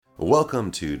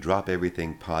Welcome to Drop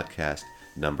Everything Podcast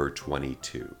number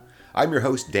 22. I'm your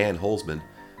host, Dan Holzman.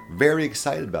 Very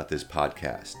excited about this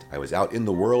podcast. I was out in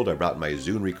the world. I brought my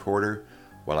Zune recorder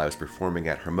while I was performing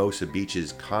at Hermosa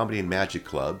Beach's Comedy and Magic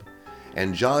Club.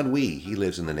 And John Wee, he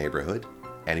lives in the neighborhood,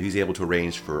 and he was able to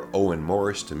arrange for Owen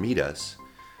Morris to meet us.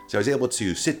 So I was able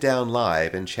to sit down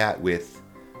live and chat with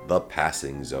The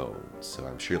Passing Zone. So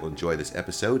I'm sure you'll enjoy this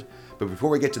episode. But before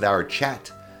we get to our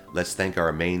chat, let's thank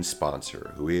our main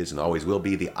sponsor, who is and always will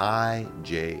be the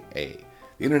IJA,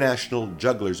 the International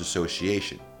Jugglers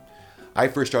Association. I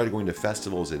first started going to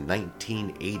festivals in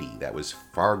 1980. That was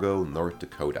Fargo, North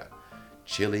Dakota.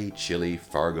 Chilly,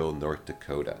 Fargo, North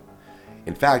Dakota.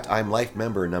 In fact, I'm life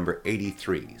member number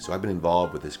 83, so I've been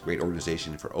involved with this great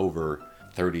organization for over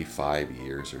 35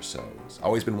 years or so. It's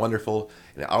always been wonderful,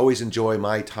 and I always enjoy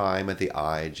my time at the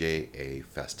IJA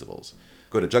festivals.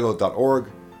 Go to juggle.org.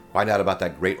 Find out about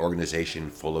that great organization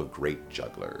full of great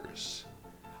jugglers.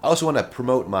 I also want to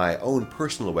promote my own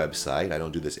personal website. I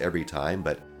don't do this every time,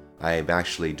 but I'm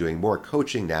actually doing more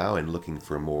coaching now and looking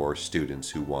for more students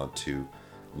who want to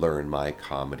learn my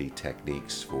comedy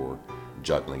techniques for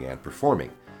juggling and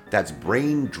performing. That's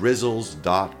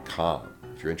braindrizzles.com.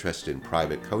 If you're interested in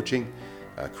private coaching,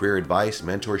 career advice,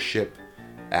 mentorship,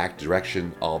 act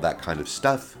direction, all that kind of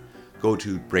stuff, go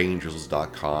to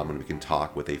braindrizzles.com and we can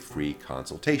talk with a free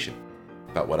consultation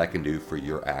about what I can do for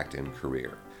your act and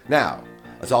career. Now,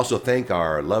 let's also thank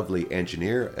our lovely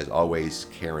engineer, as always,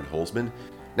 Karen Holzman.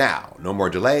 Now, no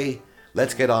more delay,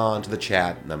 let's get on to the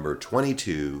chat number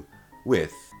 22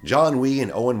 with John Wee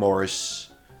and Owen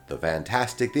Morris, the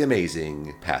fantastic, the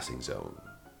amazing Passing Zone.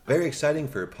 Very exciting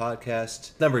for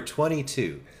podcast number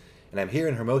 22. And I'm here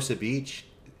in Hermosa Beach,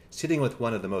 sitting with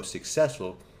one of the most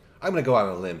successful, I'm going to go out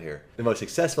on a limb here, the most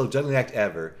successful juggling act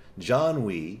ever, John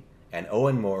Wee and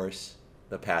Owen Morris,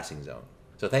 the Passing Zone.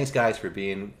 So thanks, guys, for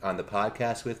being on the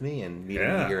podcast with me and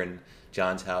meeting me here in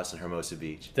John's house in Hermosa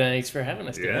Beach. Thanks for having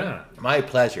us, Dan. Yeah. My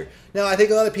pleasure. Now, I think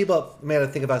a lot of people may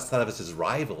have thought of us as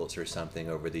rivals or something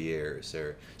over the years.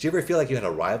 Or do you ever feel like you had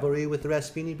a rivalry with the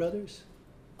Raspini brothers?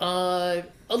 A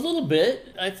little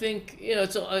bit. I think,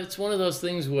 it's one of those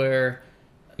things where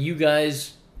you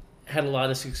guys had a lot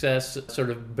of success sort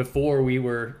of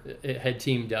before had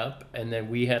teamed up, and then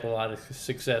we had a lot of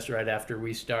success right after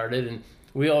we started, and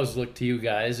we always looked to you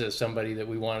guys as somebody that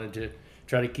we wanted to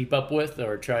try to keep up with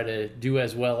or try to do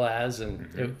as well as,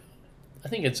 and I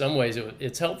think in some ways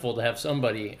it's helpful to have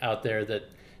somebody out there that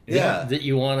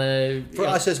you want to for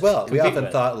us as well. We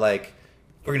often thought like,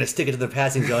 we're going to stick it to the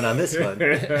Passing Zone on this one.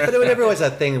 But there never was a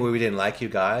thing where we didn't like you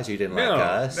guys, you didn't like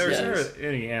us. There was never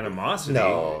any animosity.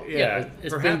 No. Yeah,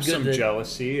 it's perhaps been good some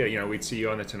jealousy. We'd see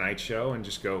you on The Tonight Show and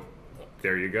just go,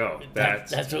 there you go.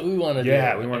 That's what we want to do.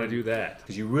 Yeah, we want to do that.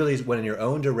 Because you really went in your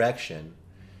own direction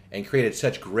and created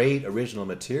such great original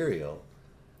material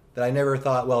that I never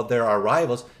thought, well, there are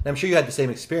rivals. And I'm sure you had the same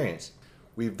experience.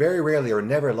 We very rarely or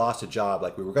never lost a job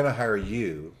like we were going to hire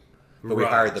you, but we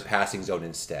hired the Passing Zone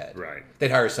instead. Right.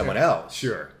 They'd hire someone else.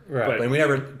 Sure. Right. But we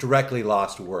never directly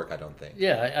lost work, I don't think.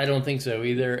 Yeah, I don't think so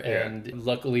either. And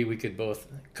luckily we could both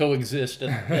coexist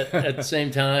at the same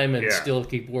time and still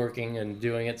keep working and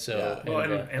doing it. So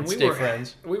and we stay were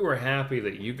friends. We were happy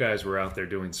that you guys were out there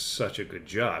doing such a good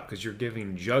job because you're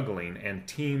giving juggling and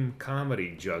team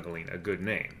comedy juggling a good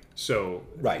name. So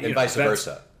and vice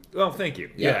versa. Well, thank you.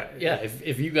 Yeah.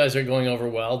 If you guys are going over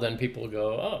well, then people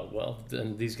go, oh, well,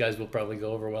 then these guys will probably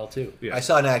go over well too. Yeah. I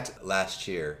saw an act last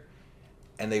year,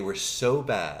 and they were so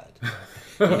bad,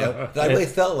 that I really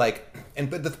felt like,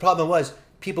 but the problem was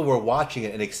people were watching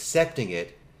it and accepting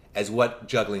it as what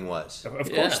juggling was.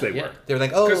 Of course they were. They were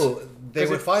like, they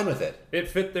were fine with it. It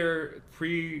fit their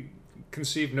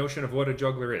preconceived notion of what a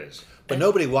juggler is. But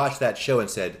nobody watched that show and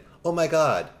said, oh my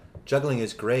God, juggling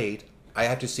is great. I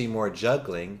have to see more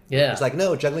juggling. Yeah. It's like,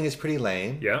 no, juggling is pretty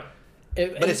lame. Yeah.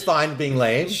 But it's fine being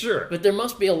lame. Sure. But there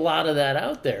must be a lot of that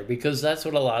out there because that's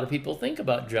what a lot of people think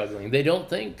about juggling. They don't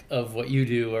think of what you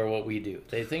do or what we do.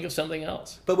 They think of something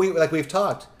else. But we've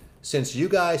talked, since you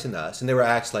guys and us, and there were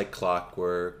acts like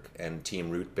Clockwork and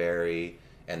Team Rootberry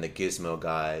and the Gizmo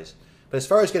guys. But as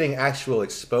far as getting actual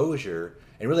exposure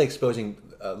and really exposing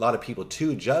a lot of people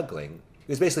to juggling, it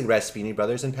was basically Raspini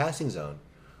Brothers and Passing Zone.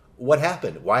 What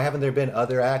happened? Why haven't there been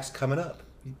other acts coming up?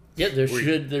 Yeah,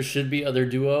 there should be other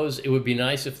duos. It would be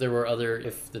nice if there were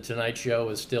if the Tonight Show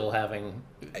is still having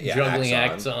juggling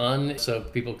acts on, so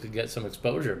people could get some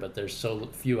exposure. But there's so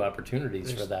few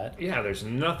opportunities for that. Yeah, there's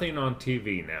nothing on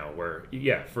TV now where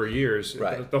for years,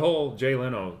 right. The whole Jay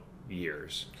Leno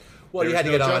years. Well, you had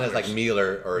to get on as like meal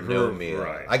or no meal.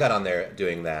 Right. I got on there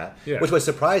doing that, which was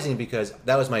surprising because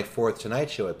that was my 4th Tonight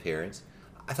Show appearance.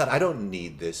 I thought, I don't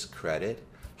need this credit.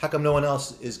 How come no one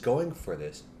else is going for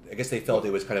this? I guess they felt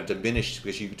it was kind of diminished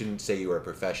because you didn't say you were a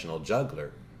professional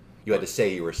juggler. You had to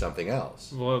say you were something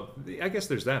else. Well, I guess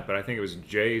there's that, but I think it was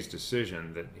Jay's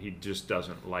decision that he just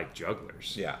doesn't like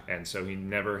jugglers. Yeah. And so he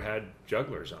never had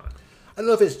jugglers on. I don't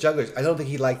know if it's jugglers. I don't think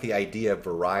he liked the idea of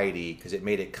variety because it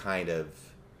made it kind of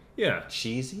Yeah.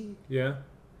 cheesy. Yeah.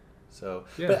 So,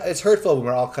 Yeah. but it's hurtful when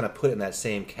we're all kind of put in that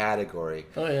same category.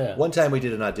 Oh, yeah. One time we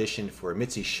did an audition for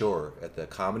Mitzi Shore at the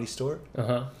Comedy Store.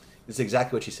 Uh-huh. This is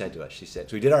exactly what she said to us. She said,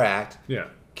 so we did our act, Yeah.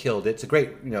 killed it. It's a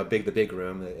great, the big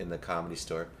room in the Comedy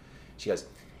Store. She goes,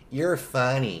 "You're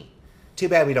funny. Too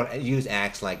bad we don't use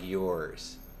acts like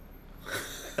yours."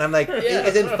 And I'm like,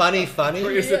 isn't funny?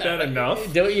 Isn't that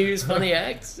enough? Don't you use funny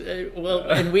acts? Well,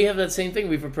 and we have that same thing.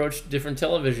 We've approached different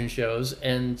television shows,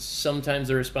 and sometimes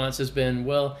the response has been,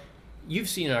 well, you've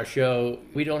seen our show.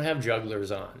 We don't have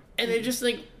jugglers on. And I just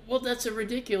think, well, that's a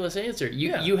ridiculous answer.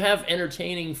 You have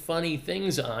entertaining, funny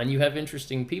things on. You have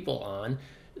interesting people on.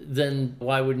 Then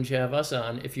why wouldn't you have us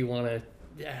on if you want to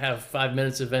have 5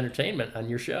 minutes of entertainment on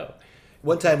your show?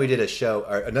 One time we did a show,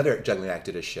 or another juggling act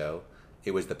did a show.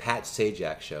 It was the Pat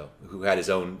Sajak show, who had his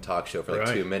own talk show for like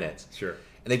Right. 2 minutes. Sure.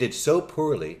 And they did so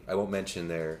poorly, I won't mention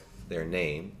their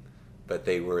name, but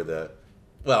they were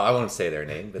I won't say their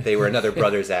name, but they were another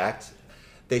brothers act.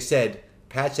 They said,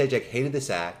 Pat Sajak hated this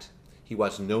act. He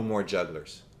wants no more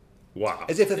jugglers. Wow.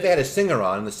 As if they had a singer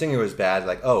on and the singer was bad,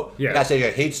 like, oh, Yeah. Pat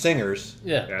Sajak hates singers.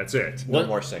 Yeah. That's it. No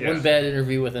more singers. One bad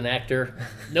interview with an actor.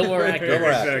 No more actors. No more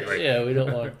actors. Exactly. Yeah, we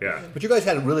don't want. Yeah. But you guys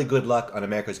had really good luck on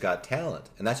America's Got Talent,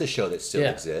 and that's a show that still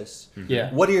Yeah. exists.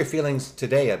 Yeah. What are your feelings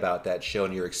today about that show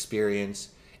and your experience,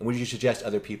 and would you suggest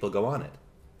other people go on it?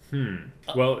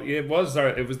 Well, it was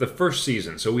the first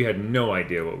season, so we had no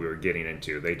idea what we were getting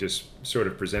into. They just sort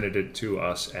of presented it to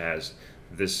us as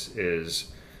this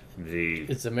is the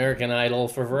It's American Idol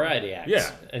for variety acts. Yeah.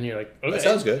 And you're like, okay. That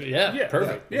sounds good. Yeah,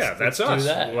 perfect. Yeah, that's let's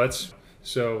us. do that.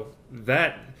 So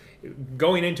that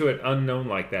going into it unknown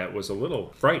like that was a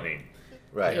little frightening.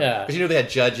 Right. Yeah. Because they had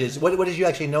judges. What did you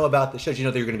actually know about the show? Did you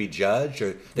know they were going to be judged,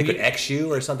 or they could X you,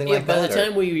 or something Yeah, like by that? the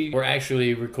time we were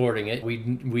actually recording it, we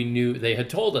knew they had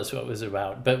told us what it was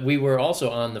about, but we were also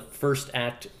on the first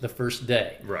act the first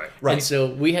day. Right. Right. And so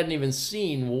we hadn't even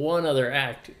seen one other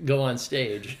act go on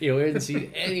stage. We hadn't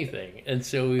seen anything. And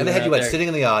so we And they were had you out there. sitting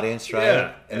in the audience, right?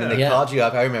 Yeah, And then yeah. they Yeah. called you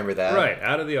up. I remember that. Right,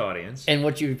 out of the audience. And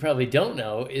what you probably don't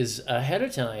know is ahead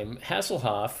of time,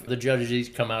 Hasselhoff, the judges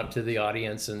come out to the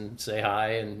audience and say hi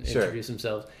and Sure. introduce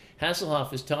themselves.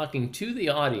 Hasselhoff is talking to the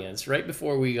audience right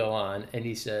before we go on, and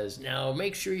he says, now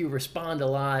make sure you respond a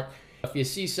lot. If you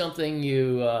see something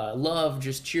you love,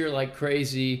 just cheer like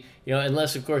crazy,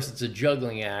 unless, of course, it's a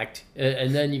juggling act,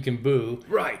 and then you can boo.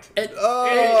 Right. And,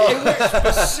 Oh!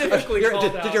 Specifically called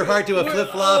Did out. your heart do a we're-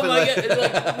 flip-flop? Oh my God! It's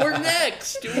like, we're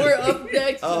next. We're up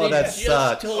next. Oh, and he that just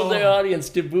sucks. told the audience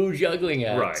to boo juggling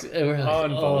acts. Right. And we're like,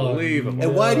 Unbelievable. oh,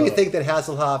 And why do you no. think that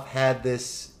Hasselhoff had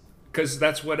this? Because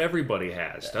that's what everybody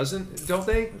has, don't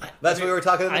they? That's what we were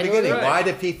talking at I the know, beginning. right. Why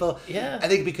do people? Yeah. I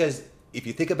think because if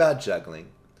you think about juggling,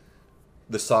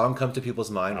 the song comes to people's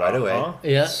mind right away. Uh-huh.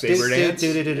 Yeah. Saber dance.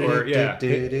 Or, yeah.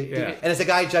 Yeah. And it's a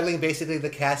guy juggling basically the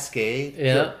Cascade.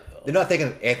 Yeah. They're not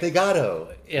thinking Anthony Gatto.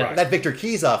 Yeah. Right. That Victor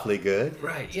Key's awfully good.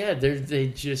 Right. Yeah, they're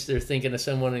thinking of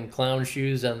someone in clown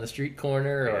shoes on the street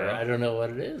corner, or Yeah. I don't know what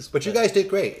it is. But you guys did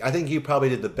great. I think you probably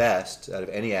did the best out of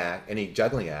any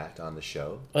juggling act on the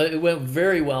show. It went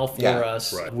very well for Yeah,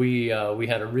 us. right. We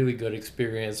had a really good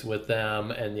experience with them,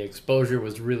 and the exposure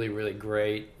was really, really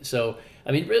great. So,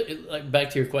 I mean, really, like, back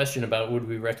to your question about would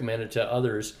we recommend it to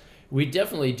others, we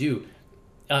definitely do.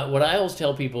 What I always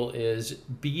tell people is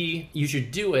you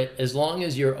should do it as long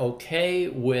as you're okay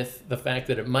with the fact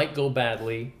that it might go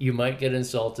badly, you might get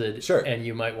insulted, Sure. and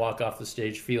you might walk off the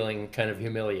stage feeling kind of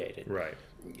humiliated. Right.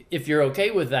 If you're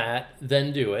okay with that,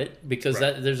 then do it, because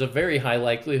Right. there's a very high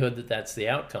likelihood that that's the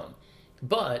outcome.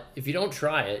 But if you don't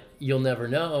try it, you'll never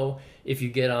know. If you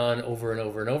get on over and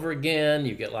over and over again,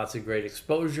 you get lots of great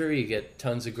exposure, you get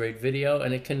tons of great video,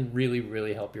 and it can really,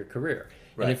 really help your career.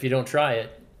 Right. And if you don't try it,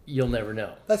 you'll never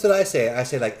know. That's what I say. I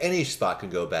say like any spot can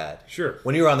go bad. Sure.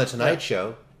 When you were on the Tonight Yeah.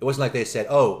 Show, it wasn't like they said,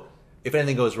 "Oh, if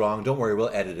anything goes wrong, don't worry, we'll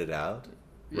edit it out."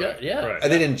 Right. Yeah. Right.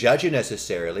 And they didn't judge you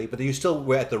necessarily, but you still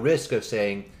were at the risk of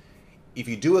saying, if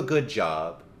you do a good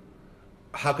job,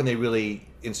 how can they really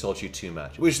insult you too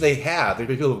much? Which they have. There's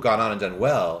been people who've gone on and done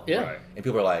well. Yeah. Right. And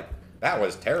people are like, that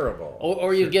was terrible.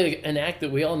 Or you get an act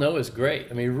that we all know is great.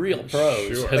 I mean, real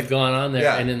pros Sure. have gone on there,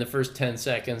 Yeah. and in the first 10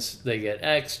 seconds, they get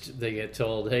X'd. They get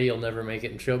told, hey, you'll never make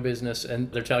it in show business.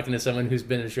 And they're talking to someone who's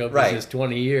been in show business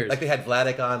 20 years. Like they had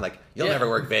Vladeck on, like, you'll Yeah. never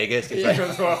work Vegas. He's Yeah.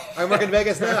 like, Well, I'm working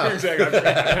Vegas now. exactly. I'm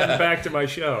heading back to my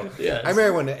show. Yeah. I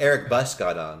remember when Eric Buss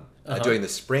got on doing the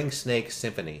Spring Snake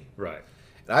Symphony. Right.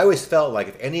 And I always felt like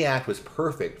if any act was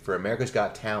perfect for America's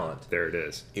Got Talent, There it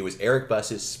is. it was Eric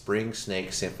Buss's Spring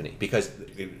Snake Symphony because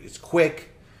it's quick,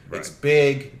 it's Right.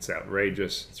 big, It's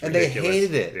outrageous. It's and they ridiculous.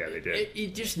 hated it. Yeah, they did. You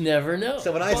just never know.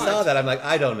 So when I saw that, I'm like,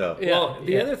 I don't know. Yeah. Well,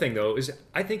 the other thing though is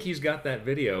I think he's got that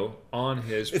video on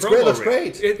his. It's promo great, it looks reel.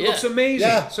 great. It Yeah. looks amazing.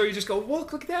 Yeah. So you just go, well,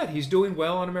 look at that. He's doing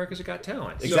well on America's Got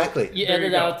Talent. So Exactly. You there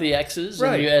edit go. out the X's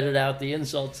Right. and you edit out the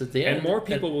insults at the end. And more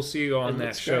people will see you on and that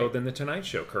it's show great. than the Tonight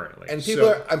Show currently. And people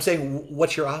So- are, I'm saying,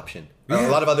 what's your option? A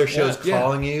lot of other shows Yeah.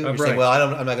 calling you. You're Right. saying, well,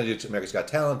 I'm not going to do America's Got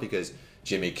Talent because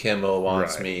Jimmy Kimmel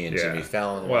wants Right. me and Yeah. Jimmy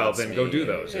Fallon Well, wants then me. go do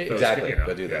those. If those Exactly, you know,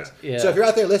 go do yeah. those. Yeah. So if you're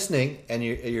out there listening and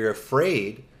you're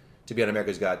afraid to be on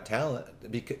America's Got Talent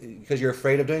because you're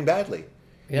afraid of doing badly.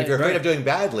 Yeah, if you're afraid right. of doing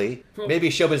badly, maybe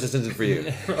show business isn't for you.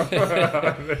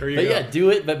 There you But go. yeah, do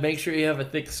it, but make sure you have a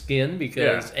thick skin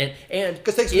because and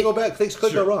Because things can go bad. Things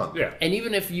could go wrong. Yeah. And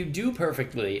even if you do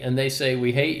perfectly, and they say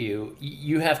we hate you,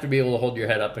 you have to be able to hold your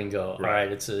head up and go, all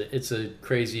right, it's a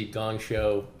crazy gong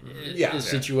show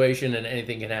situation, and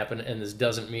anything can happen. And this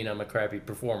doesn't mean I'm a crappy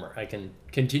performer. I can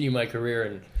continue my career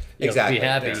and Exactly, be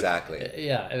happy. exactly.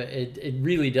 Yeah, it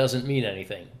really doesn't mean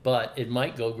anything, but it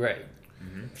might go great.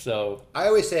 So I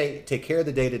always say, take care of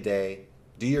the day to day,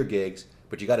 do your gigs,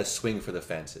 but you got to swing for the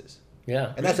fences.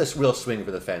 yeah, And that's a real swing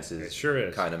for the fences It sure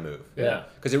is. kind of move. Yeah.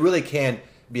 Because it really can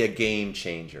be a game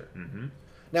changer. Mm-hmm.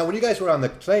 Now, when you guys were on the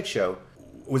Tonight Show,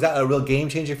 was that a real game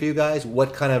changer for you guys?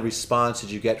 What kind of response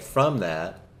did you get from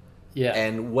that? yeah.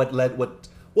 And what led what?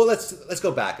 Well, let's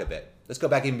go back a bit. Let's go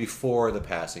back even before the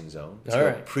passing zone. Let's All go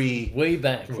right. Way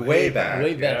back. Way back,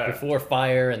 yeah. before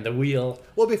Fire and the Wheel.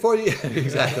 Well, before you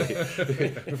exactly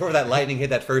before that lightning hit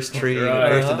that first tree and Right.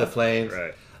 burst into flames.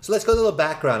 Right. So let's go a little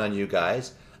background on you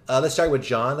guys. Let's start with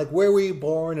John. Like, where were you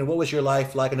born and what was your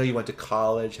life like? I know you went to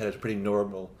college, had a pretty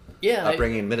normal Yeah,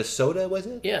 upbringing in Minnesota, was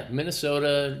it? Yeah,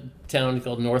 Minnesota, town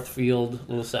called Northfield, a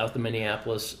little south of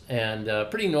Minneapolis, and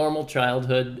pretty normal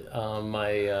childhood.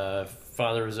 My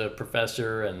father was a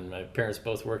professor, and my parents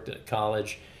both worked at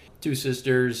college. Two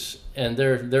sisters, and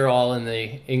they're all in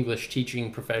the English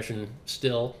teaching profession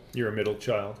still. You're a middle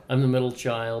child. I'm the middle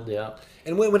child, yeah.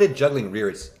 And when did juggling rear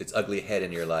its ugly head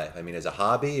in your life? I mean, as a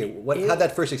hobby? How'd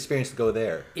that first experience go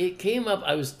there? It came up,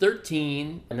 I was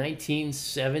 13,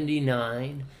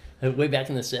 1979, way back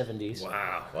in the 70s.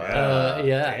 Wow.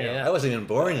 Yeah. I wasn't even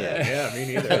born yet. Yeah, me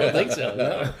I neither. don't think so,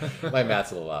 no. My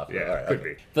math's a little off. Yeah, All right, could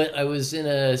okay. be. But I was in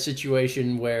a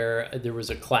situation where there was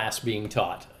a class being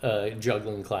taught, a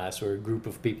juggling class, where a group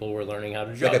of people were learning how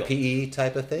to juggle. Like a PE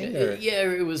type of thing? Or? Yeah,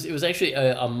 it was actually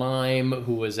a mime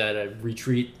who was at a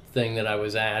retreat thing that I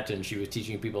was at, and she was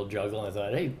teaching people to juggle. And I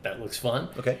thought, hey, that looks fun.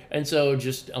 Okay. And so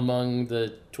just among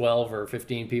the 12 or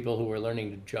 15 people who were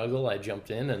learning to juggle, I jumped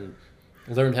in and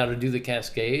learned how to do the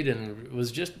cascade, and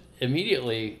was just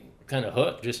immediately kind of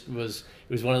hooked. It was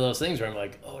one of those things where I'm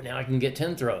like, oh, now I can get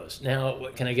 10 throws. Now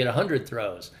can I get 100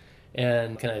 throws?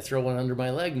 And can I throw one under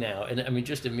my leg now? And I mean,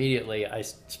 just immediately, I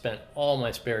spent all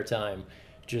my spare time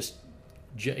just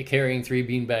carrying 3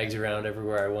 beanbags around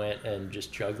everywhere I went and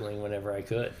just juggling whenever I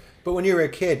could. But when you were a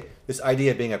kid, this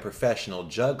idea of being a professional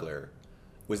juggler,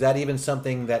 was that even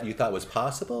something that you thought was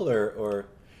possible, or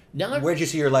where'd you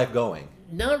see your life going?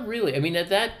 Not really. I mean, at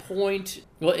that point,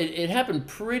 well, it happened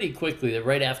pretty quickly. That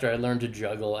right after I learned to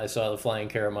juggle, I saw the Flying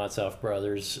Karamazov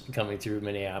brothers coming through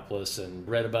Minneapolis and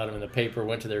read about them in the paper,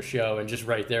 went to their show, and just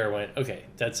right there went, okay,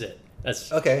 that's it.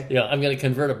 That's Okay. Yeah, I'm going to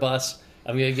convert a bus.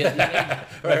 I'm going to get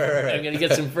Right. I'm going to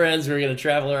get some friends. We're going to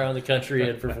travel around the country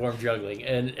and perform juggling.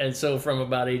 And so from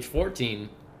about age 14,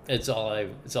 it's all I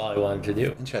wanted to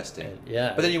do. Interesting.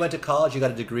 Yeah. But then you went to college, you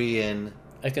got a degree in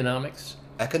Economics.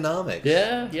 economics.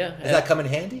 Yeah. Does that come in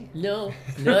handy? No.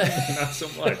 Not so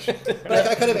much. But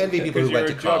I kind of envy people who Because went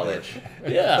to you're a juggler. college.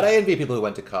 Yeah. But I envy people who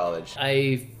went to college.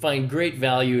 I find great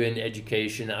value in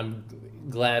education. I'm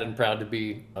glad and proud to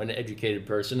be an educated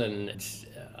person, and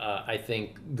I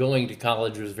think going to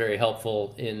college was very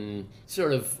helpful in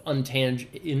sort of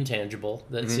intangible.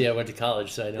 See, I went to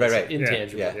college, so I know Right, it's right.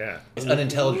 intangible. Yeah. It's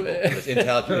unintelligible. It's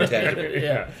intangible.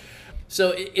 Yeah.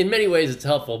 So in many ways it's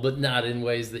helpful, but not in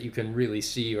ways that you can really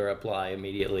see or apply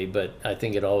immediately. But I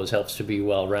think it always helps to be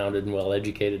well-rounded and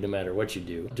well-educated no matter what you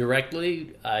do.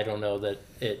 Directly, I don't know that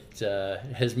it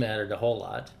has mattered a whole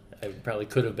lot. I probably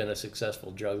could have been a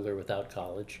successful juggler without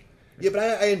college. Yeah, but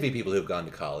I envy people who've gone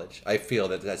to college. I feel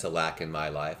that that's a lack in my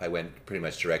life. I went pretty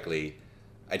much directly.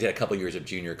 I did a couple years of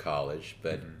junior college,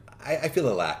 but I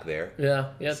feel a lack there.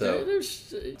 Yeah. So-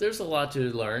 There's a lot to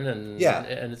learn, and Yeah.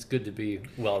 and it's good to be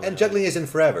well. And juggling isn't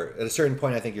forever. At a certain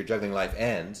point, I think your juggling life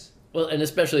ends. Well, and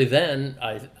especially then,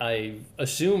 I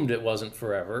assumed it wasn't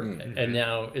forever, and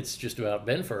now it's just about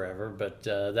been forever. But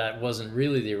that wasn't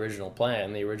really the original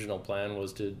plan. The original plan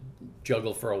was to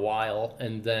juggle for a while,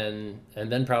 and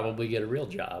then probably get a real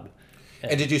job.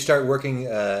 And did you start working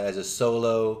as a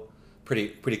solo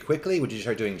pretty quickly? Would you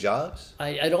start doing jobs?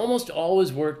 I'd almost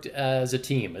always worked as a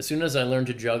team. As soon as I learned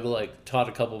to juggle, I taught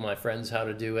a couple of my friends how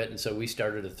to do it, and so we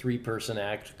started a 3-person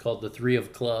act called the Three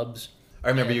of Clubs. I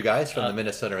remember you guys from the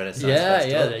Minnesota Renaissance yeah,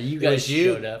 Festival. yeah, you It guys was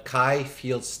you, showed up. Kai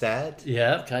Fieldstad.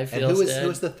 Yeah, Kai And Fjellstad. who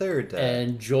was the third?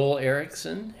 And Joel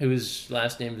Erickson, whose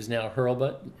last name is now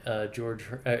Hurlbut,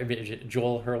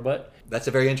 Joel Hurlbut. That's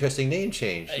a very interesting name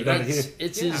change. You don't-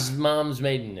 It's his mom's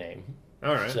maiden name.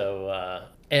 All right. So,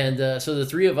 so the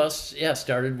three of us,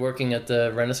 started working at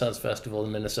the Renaissance Festival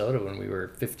in Minnesota when we were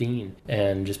 15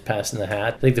 and just passing the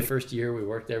hat. I think the first year we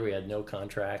worked there, we had no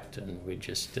contract and we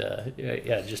just,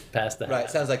 just passed the hat. Right,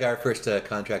 sounds like our first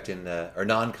contract or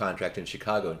non-contract in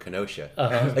Chicago in Kenosha.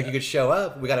 Uh-huh. Like you could show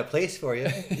up, we got a place for you.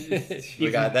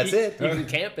 That's it. You can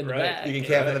camp in the Right. back. You can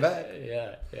camp in the back.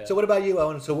 Yeah. So what about you,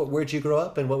 Owen? So where'd you grow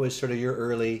up, and what was sort of your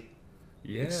early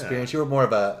experience? You were more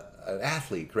of an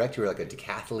athlete, correct? You were like a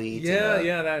decathlete.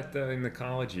 Yeah, that in the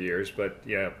college years, but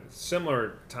yeah,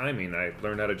 similar timing. I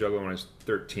learned how to juggle when I was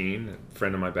 13. A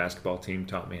friend of my basketball team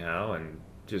taught me how, and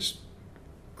just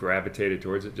gravitated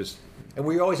towards it. Just And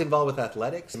were you always involved with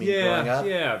athletics? I mean, growing up?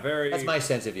 very. That's my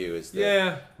sense of you. Is that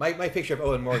Yeah. My picture of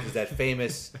Owen Morris is that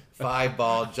famous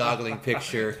 5-ball joggling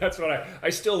picture. That's what I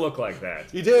still look like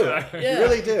that. You do. Yeah. You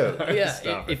really do. Yeah,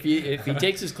 Stop if he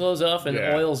takes his clothes off and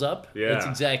Yeah. oils up, that's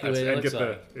exactly what it looks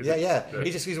like. Yeah.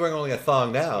 He's wearing only a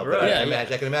thong now, but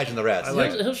Right. I can imagine the rest.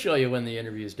 He'll show you when the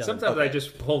interview's done. Sometimes Okay. I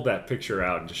just pulled that picture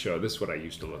out and just show this is what I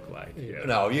used to look like. Yeah.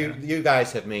 No, you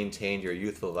guys have maintained your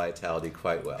youthful vitality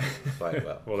quite well. Quite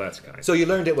well. Well, that's kind. So you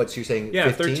learned it, what you're saying,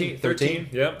 Yeah, 15? 13.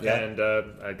 Yep. Yeah. And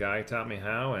a guy taught me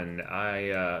how, and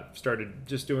I started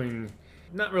just doing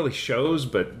not really shows,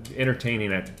 but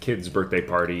entertaining at kids' birthday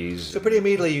parties. So pretty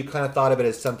immediately you kind of thought of it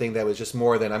as something that was just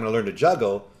more than I'm going to learn to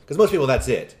juggle. Because most people, that's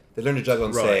it. They learn to juggle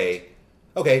and Right. say,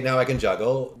 okay, now I can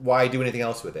juggle. Why do anything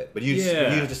else with it? But you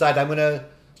decide I'm going to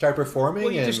start performing.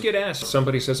 Well, you and just get asked.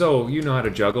 Somebody says, "Oh, you know how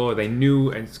to juggle," or they knew,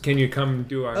 and can you come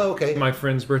do my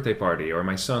friend's birthday party or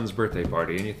my son's birthday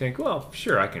party? And you think, well,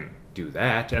 sure, I can do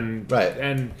that,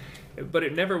 but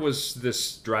it never was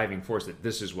this driving force that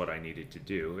this is what I needed to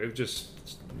do. It was just,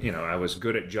 I was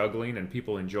good at juggling and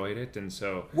people enjoyed it, and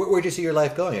so Where'd you see your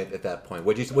life going at that point?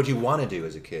 What'd you want to do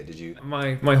as a kid? Did you?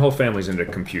 my whole family's into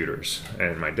computers,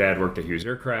 and my dad worked at Hughes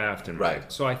Aircraft, and Right.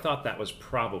 so I thought that was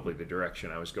probably the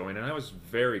direction I was going, and I was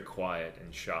very quiet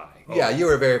and shy. Yeah, you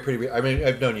were I mean,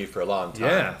 I've known you for a long time.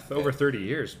 Yeah, over 30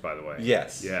 years, by the way.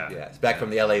 Yes. Yeah. Yes. Back from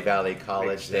the LA Valley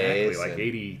College Exactly, days. like and-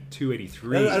 82,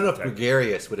 83. I don't know if type-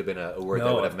 gregarious would have been a word that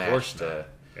No, would have of course matched. not.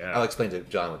 Yeah. I'll explain to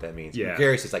John what that means. Yeah.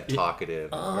 Gregarious is like talkative.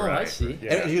 Oh, I Right. see.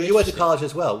 Yeah. And you went to college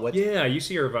as well. What? Yeah,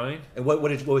 UC Irvine. And what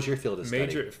was your field of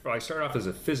study? I started off as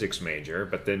a physics major,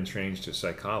 but then changed to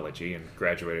psychology and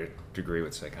graduated a degree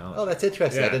with psychology. Oh, that's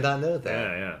interesting. I Yeah. did not know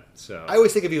that. Yeah. So I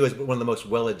always think of you as one of the most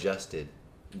well-adjusted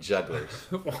jugglers.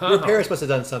 Wow. Your parents must have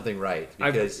done something right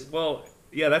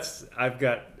because I've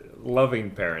got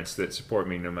loving parents that support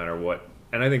me no matter what,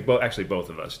 and I think both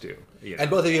of us do. and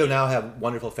both of you now have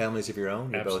wonderful families of your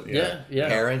own. You're both Absolutely. Yeah.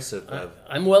 parents of.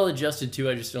 I'm well adjusted too.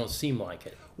 I just don't seem like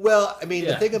it. Well, I mean,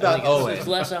 the thing about I think Owen. it's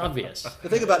less obvious. The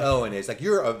thing about Owen is, like,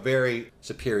 you're a very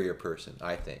superior person,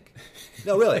 I think.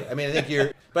 No, really. I mean, I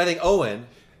think Owen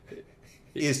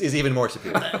is even more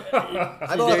superior.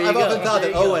 I've There you often go. thought There that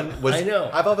you go. Owen was. I know.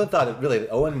 I've often thought that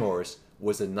Owen Morris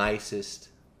was the nicest,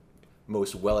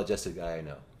 most well-adjusted guy I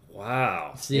know.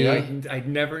 Wow. See? I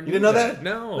never knew didn't know that?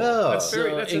 No. No. That's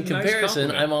So that's in a nice comparison,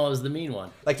 compliment. I'm always the mean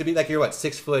one. Like to be like you're what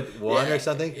 6'1" Yeah, or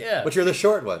something. yeah. But you're the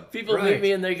short one. People Right. meet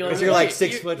me and they go, Because you're like "Wait,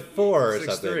 6'4" or 6'3",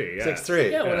 something. yeah.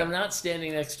 6'3". Yeah, when Yeah. I'm not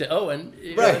standing next to Owen,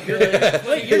 Right. you're like,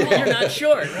 wait, you're not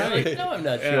short. I'm like, no, I'm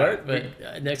not Yeah. short,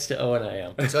 but next to Owen, I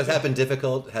am. So has that been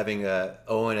difficult having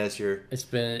Owen as your? It's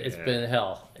been Yeah.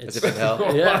 hell. Has it been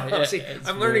hell? Yeah, See, it's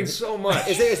I'm learning weird. so much.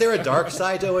 Is there a dark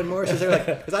side to Owen Morris? Is there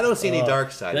because I don't see any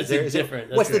dark side. that's Is there,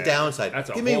 different. What's the Yeah. downside? That's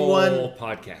a Give me whole one.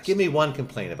 podcast. Give me one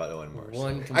complaint about Owen Morris.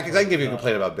 One I can give you a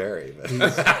complaint about Barry, but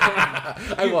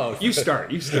I won't. You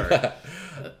start.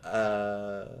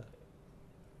 Uh,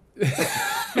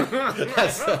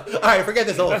 All right, forget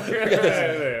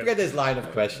this line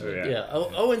of questioning. Yeah.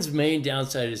 Owen's main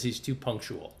downside is he's too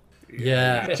punctual.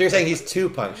 Yeah. So you're saying he's too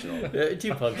punctual?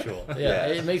 Too punctual. Yeah.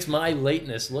 It makes my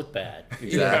lateness look bad.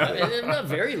 Exactly. I'm not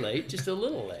very late, just a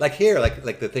little late. Like here,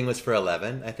 like the thing was for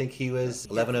 11. I think he was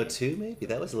 11:02, maybe.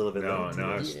 That was a little bit late.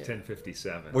 No, I was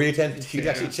 10:57. Were you 10? You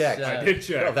actually checked. I did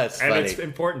check. Oh, that's funny. And it's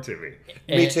important to me.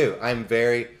 Me too. I'm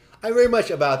very much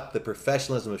about the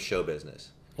professionalism of show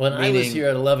business. When I was here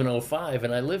at 11:05,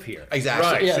 and I live here. Exactly.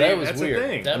 Right. Yeah, that was that's weird. The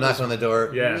thing. That I'm knocking on the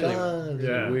door.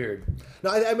 Yeah. Weird. No,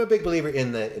 I'm a big believer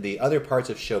in the other parts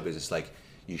of show business. Like,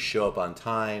 you show up on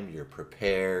time, you're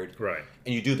prepared, right,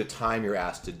 and you do the time you're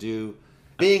asked to do.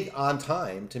 Being on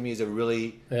time, to me, is a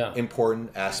really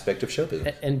important aspect of show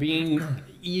business. And being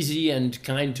easy and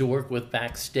kind to work with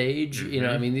backstage. Mm-hmm.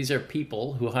 I mean, these are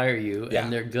people who hire you,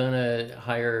 and they're going to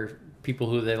hire people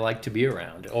who they like to be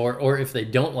around. Or if they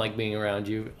don't like being around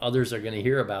you, others are going to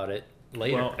hear about it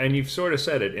later. Well, and you've sort of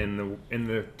said it in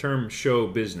the term show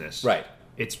business. Right.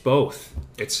 It's both.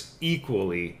 It's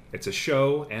a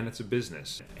show and it's a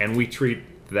business. And we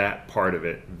treat that part of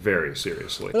it very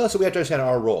seriously. But also we have to understand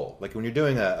our role. Like when you're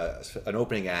doing an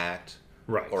opening act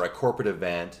or a corporate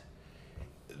event,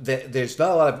 there's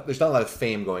not a lot of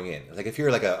fame going in. Like if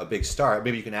you're like a big star,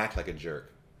 maybe you can act like a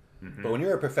jerk. Mm-hmm. But when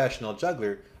you're a professional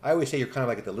juggler, I always say you're kind of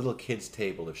like at the little kids'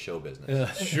 table of show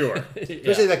business. Sure.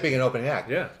 Especially like being an opening act.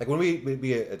 Yeah. Like when we'd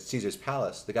be at Caesar's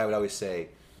Palace, the guy would always say,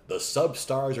 "The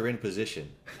sub-stars are in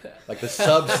position." Like the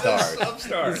sub-stars.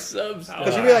 Sub-stars.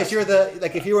 Because you realize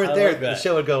if you weren't there, the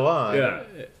show would go on. Yeah.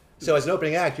 So as an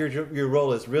opening act, your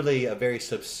role is really a very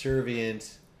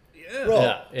subservient role.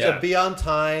 Yeah. So be on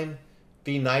time,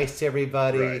 be nice to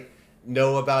everybody,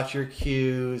 know about your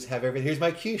cues, have everything. Here's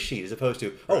my cue sheet, as opposed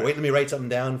to, wait, let me write something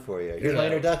down for you. Here's my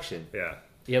introduction. Yeah.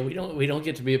 Yeah, we don't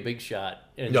get to be a big shot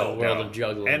in the world of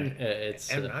juggling.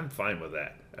 And I'm fine with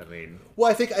that. I mean,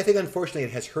 well, I think unfortunately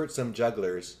it has hurt some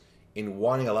jugglers in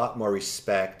wanting a lot more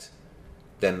respect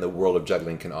than the world of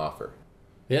juggling can offer.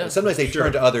 Yeah. And sometimes they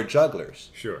turn to other jugglers.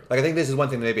 Sure. Like I think this is one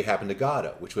thing that maybe happened to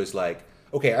Gatto, which was like,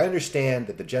 okay, I understand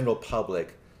that the general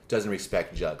public doesn't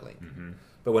respect juggling,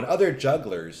 but when other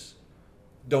jugglers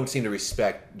don't seem to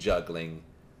respect juggling,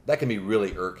 that can be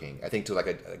really irking. I think to like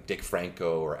a Dick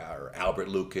Franco or Albert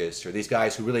Lucas or these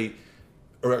guys who really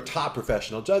are top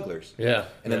professional jugglers. Yeah.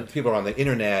 And then people are on the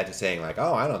internet saying like,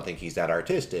 "Oh, I don't think he's that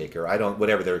artistic," or "I don't,"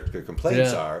 whatever their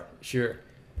complaints are. Sure.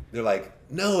 They're like,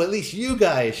 "No, at least you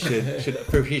guys should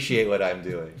appreciate what I'm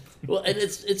doing." Well, and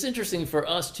it's interesting for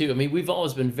us too. I mean, we've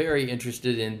always been very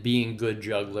interested in being good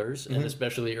jugglers, and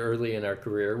especially early in our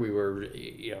career, we were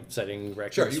setting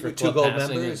records for club gold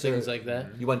passing members and things like that.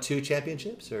 You won 2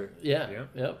 championships, or Yep.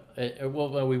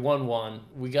 Well, we won 1.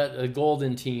 We got a gold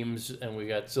in teams, and we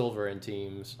got silver in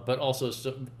teams, but also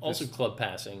club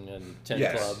passing and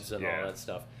 10 clubs and all that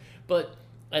stuff. But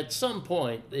at some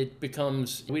point, it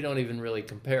becomes, we don't even really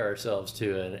compare ourselves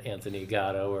to an Anthony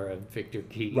Gatto or a Victor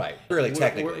Key. Right. Really,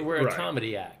 technically. We're a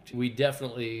comedy act. We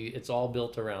definitely, it's all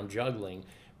built around juggling,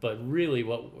 but really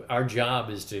what our job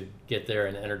is to get there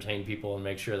and entertain people and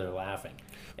make sure they're laughing.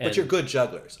 But you're good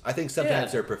jugglers. I think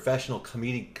sometimes there are professional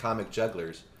comic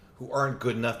jugglers who aren't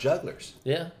good enough jugglers.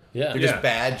 Yeah. They're just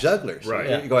bad jugglers. Right.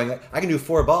 You're going, I can do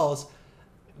 4 balls.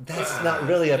 That's not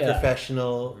really a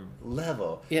professional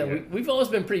level. Yeah, we've always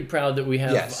been pretty proud that we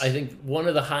have, I think, one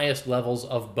of the highest levels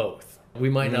of both. We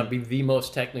might not be the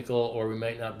most technical or we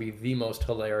might not be the most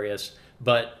hilarious,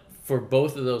 but for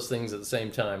both of those things at the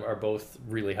same time are both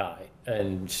really high,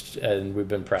 and we've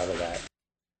been proud of that.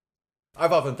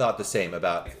 I've often thought the same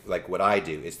about like what I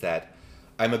do, is that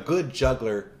I'm a good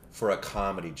juggler for a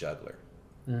comedy juggler.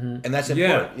 And that's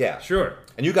important. Yeah, sure.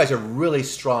 And you guys are really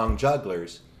strong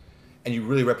jugglers, and you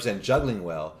really represent juggling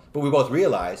well, but we both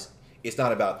realize it's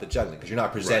not about the juggling, because you're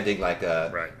not presenting like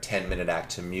a 10-minute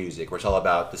act to music, where it's all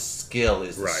about the skill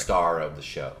is the star of the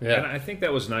show. Yeah. And I think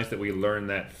that was nice that we learned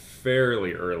that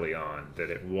fairly early on, that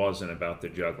it wasn't about the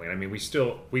juggling. I mean,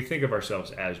 we think of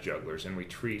ourselves as jugglers, and we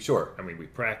treat, I mean, we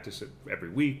practice it every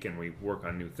week, and we work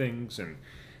on new things, and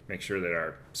make sure that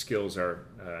our skills are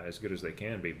as good as they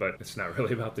can be, but it's not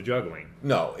really about the juggling.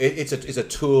 No, it's a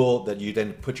tool that you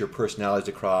then put your personalities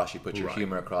across, you put your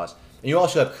humor across, and you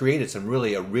also have created some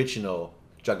really original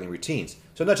juggling routines.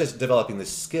 So not just developing the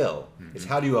skill, it's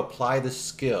how do you apply the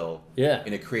skill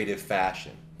in a creative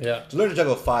fashion. Yeah. To learn to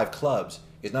juggle 5 clubs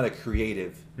is not a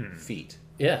creative feat.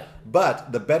 Yeah.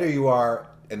 But the better you are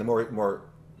and the more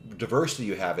diversity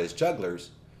you have as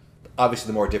jugglers, obviously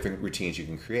the more different routines you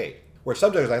can create. Where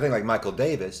some jugglers, I think like Michael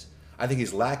Davis, I think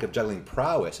his lack of juggling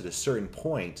prowess at a certain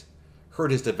point hurt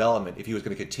his development if he was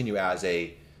going to continue as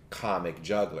a comic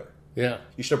juggler. Yeah.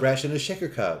 You should have branched into shaker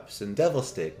cups and devil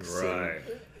sticks. Right.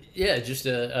 Yeah, just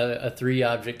a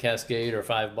 3-object cascade or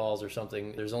 5 balls or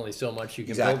something. There's only so much you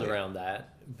can build around that.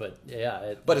 But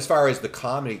yeah. But as far as the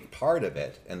comedy part of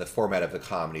it and the format of the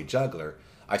comedy juggler,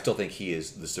 I still think he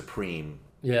is the supreme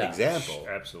example.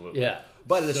 Absolutely. Yeah.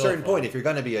 But at a certain point, if you're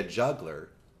going to be a juggler,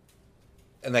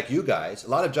 and like you guys, a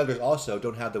lot of jugglers also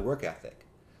don't have the work ethic.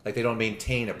 Like they don't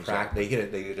maintain a practice.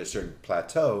 They hit a certain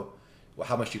plateau. Well,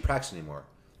 how much do you practice anymore?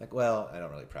 Like, well, I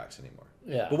don't really practice anymore.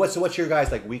 Yeah. But what's your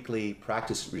guys' like weekly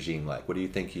practice regime like? What do you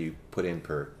think you put in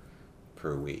per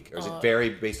week? Or does it vary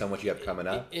based on what you have coming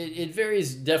up? It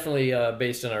varies definitely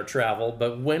based on our travel.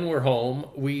 But when we're home,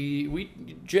 we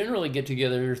generally get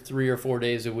together 3 or 4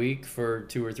 days a week for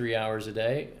 2 or 3 hours a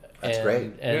day. That's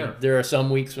great. And there are some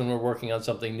weeks when we're working on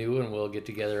something new and we'll get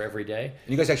together every day.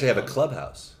 And you guys actually have a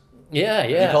clubhouse. Yeah.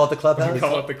 You call it the clubhouse? We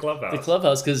call it the clubhouse. The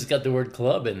clubhouse because it's got the word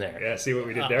club in there. Yeah, see what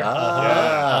we did there?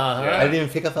 I didn't even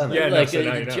pick up on that. Yeah, like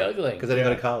juggling. Because I didn't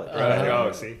go to college.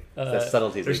 Right. See? That's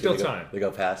subtleties. There's still time. They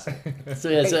go past. So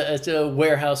it's a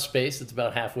warehouse space. It's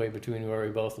about halfway between where we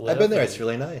both live. I've been there. It's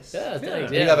really nice. Yeah,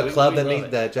 thanks. You have a club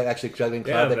actually juggling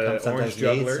club that comes sometimes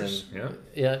jugglers.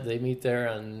 Yeah, they meet there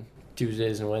on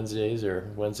Tuesdays and Wednesdays,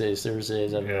 or Wednesdays,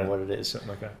 Thursdays. I don't know what it is. Something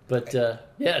like that. But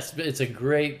it's a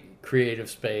great creative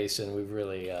space, and we've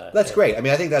really that's great. I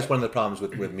mean, I think that's one of the problems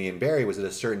with me and Barry was at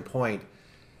a certain point,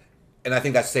 and I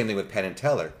think that's the same thing with Penn and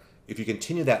Teller. If you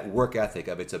continue that work ethic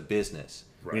of it's a business,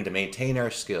 we need to maintain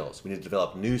our skills. We need to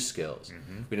develop new skills.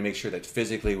 We need to make sure that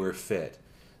physically we're fit,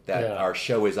 that our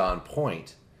show is on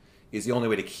point, is the only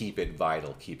way to keep it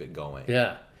vital, keep it going.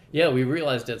 Yeah, we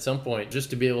realized at some point just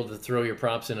to be able to throw your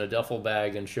props in a duffel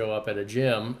bag and show up at a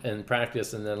gym and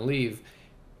practice and then leave,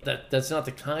 that's not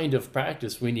the kind of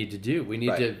practice we need to do. We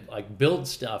need to like build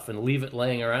stuff and leave it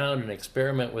laying around and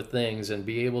experiment with things and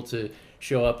be able to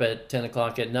show up at 10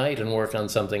 o'clock at night and work on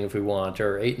something if we want,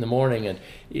 or 8 in the morning, and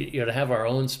to have our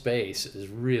own space is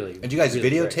really. And do you guys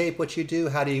really videotape great. What you do?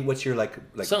 What's your like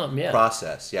Some,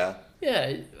 process? Yeah.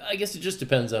 Yeah, I guess it just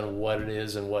depends on what it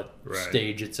is and what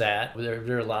stage it's at.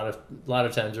 There are a lot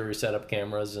of times where we set up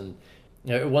cameras, and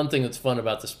one thing that's fun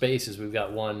about the space is we've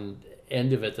got one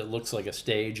end of it that looks like a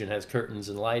stage and has curtains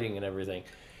and lighting and everything,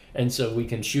 and so we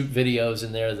can shoot videos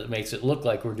in there that makes it look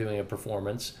like we're doing a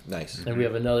performance. Nice. And we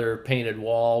have another painted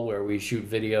wall where we shoot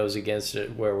videos against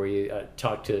it, where we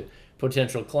talk to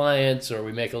potential clients, or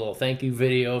we make a little thank you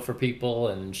video for people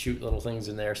and shoot little things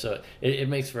in there. So it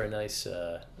makes for a nice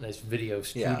video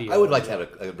studio. Yeah, I would like to have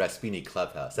a Raspini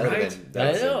clubhouse. That would have been.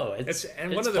 I know. It's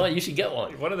fun. You should get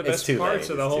one. One of the best parts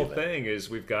of the whole thing is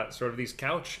we've got sort of these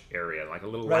couch area, like a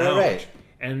little lounge.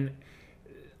 And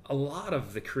a lot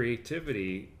of the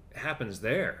creativity happens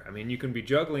there. I mean, you can be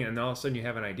juggling and all of a sudden you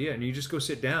have an idea and you just go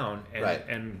sit down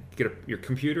and get your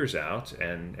computers out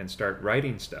and start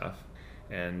writing stuff.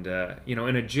 And,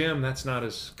 in a gym, that's not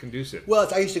as conducive. Well,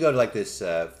 I used to go to like this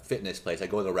fitness place. I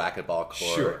go to the racquetball court.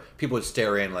 Sure. People would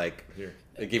stare in like,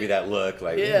 they give you that look.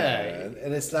 Like,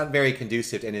 and it's not very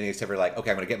conducive to anything except for like,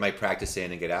 okay, I'm going to get my practice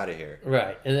in and get out of here.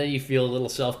 Right. And then you feel a little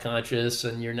self-conscious,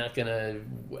 and you're not going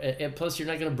to, and plus you're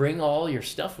not going to bring all your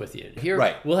stuff with you. Here,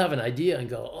 we'll have an idea and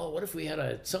go, oh, what if we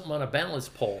had something on a balance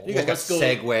pole? You guys got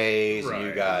segways, and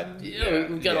you got...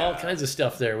 we've got all kinds of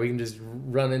stuff there. We can just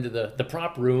run into the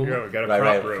prop room. Yeah, we got a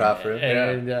prop room.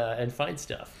 And find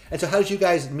stuff. And so how did you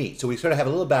guys meet? So we sort of have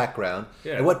a little background.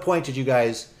 Yeah. At what point did you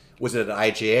guys... Was it an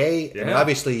IGA? Yeah. I mean,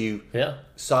 obviously you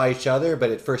saw each other,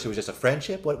 but at first it was just a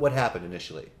friendship. What happened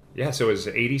initially? Yeah, so it was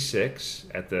 86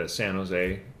 at the San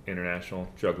Jose International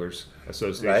Jugglers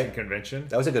Association Convention.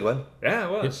 That was a good one. Yeah, it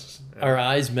was. Our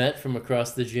eyes met from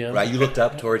across the gym. Right, you looked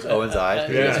up towards Owen's eyes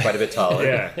because he was quite a bit taller.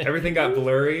 Yeah, everything got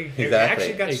blurry. Exactly. It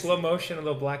actually got slow motion, a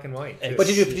little black and white, too. But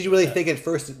did you really think at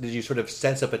first, did you sort of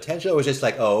sense a potential, or was it just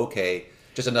like, oh, okay,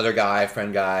 just another guy,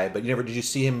 friend guy, but did you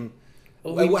see him...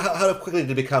 How quickly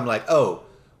did it become like, oh,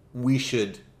 we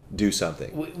should do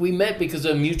something? We met because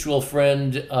a mutual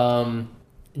friend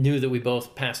knew that we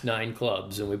both passed 9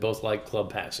 clubs, and we both liked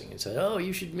club passing, and said, oh,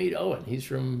 you should meet Owen. He's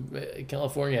from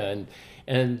California.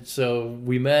 And so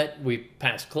we met, we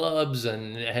passed clubs,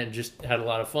 and had a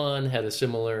lot of fun, had a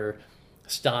similar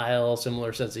style,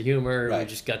 similar sense of humor. Right. We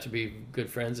just got to be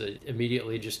good friends.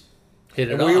 Immediatally just hit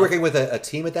it off. Were you working with a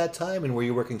team at that time, and were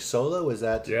you working solo? Was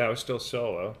that? Yeah, I was still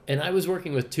solo. And I was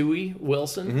working with Tui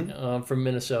Wilson from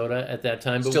Minnesota at that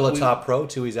time. But still a top pro.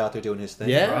 Tui's out there doing his thing.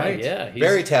 Yeah, right? Yeah.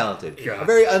 Very talented. A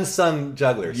very unsung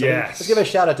juggler. So let's give a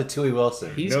shout out to Tui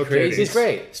Wilson. He's crazy. He's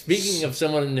great. Speaking of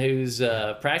someone who's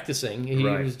practicing, he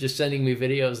was just sending me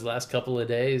videos the last couple of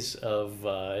days of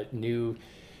new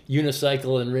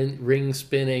unicycle and ring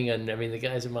spinning, and I mean the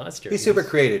guy's a monster. He's super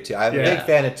creative too. I'm a big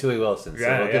fan of Tui Wilson,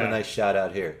 so we'll give a nice shout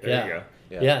out here. There you go.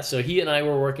 Yeah, so he and I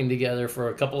were working together for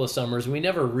a couple of summers. We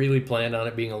never really planned on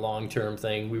it being a long-term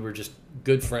thing. We were just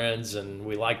good friends, and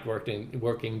we liked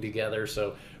working together,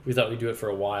 so we thought we'd do it for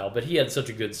a while. But he had such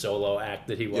a good solo act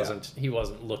that he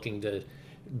wasn't looking to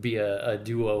be a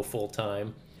duo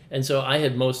full-time. And so I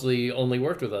had mostly only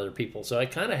worked with other people. So I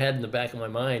kind of had in the back of my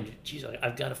mind, geez,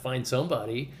 I've got to find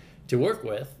somebody to work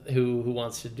with who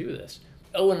wants to do this.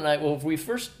 Owen and I, we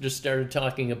first just started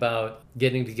talking about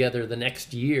getting together the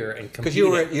next year and competing.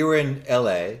 Because you were in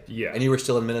L.A. and you were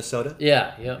still in Minnesota?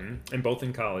 Yeah. Mm-hmm. And both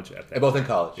in college at that And both in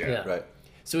college, yeah. Right.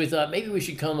 So we thought maybe we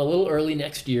should come a little early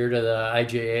next year to the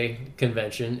IJA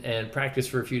convention and practice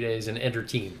for a few days and enter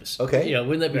teams. Okay.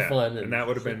 Wouldn't that be fun? And that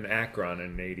would have been Akron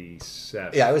in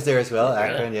 '87. Yeah, I was there as well,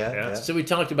 Akron, yeah. So we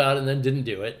talked about it and then didn't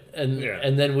do it.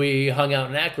 And then we hung out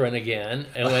in Akron again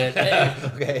and went, hey,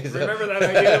 okay, so remember that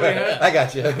idea we had? I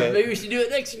got you, okay. Maybe we should do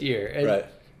it next year. And, right.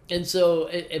 And so,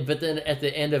 but then at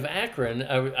the end of Akron,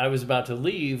 I was about to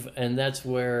leave, and that's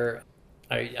where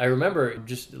I remember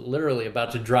just literally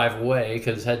about to drive away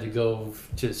because I had to go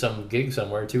to some gig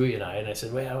somewhere, Tui and I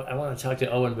said, wait, I want to talk to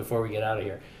Owen before we get out of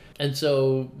here. And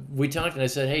so we talked, and I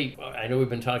said, hey, I know we've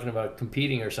been talking about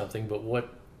competing or something, but what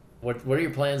are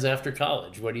your plans after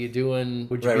college? What are you doing?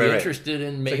 Would you be interested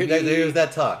in maybe... So here's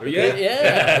that talk.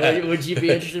 Yeah. Would you be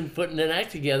interested in putting an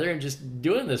act together and just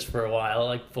doing this for a while,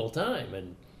 like full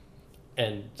time?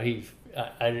 And he...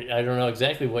 I don't know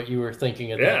exactly what you were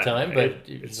thinking at that time, but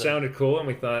it sounded cool, and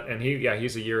we thought, and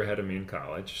he's a year ahead of me in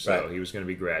college, so he was going to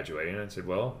be graduating. And I said,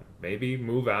 well, maybe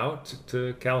move out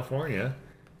to California,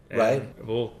 and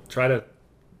we'll try to.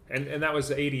 And that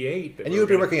was '88. And you would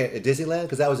be working at Disneyland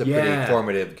because that was a pretty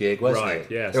formative gig, wasn't it?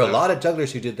 Yeah, there were a lot of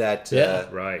jugglers who did that.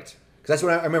 Right. Because that's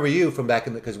when I remember you from back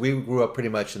in because we grew up pretty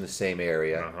much in the same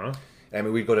area. I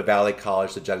mean, we'd go to Valley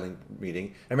College, the juggling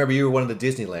meeting. I remember you were one of the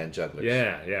Disneyland jugglers.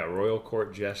 Yeah, Royal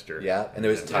Court Jester. Yeah, and there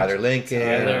was Tyler Lincoln,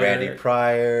 and Randy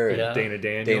Pryor, and Dana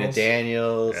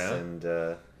Daniels, and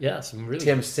some really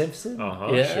Tim Simpson.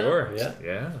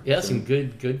 Some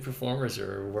good performers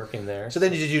are working there. So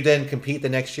then, did you then compete the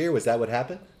next year? Was that what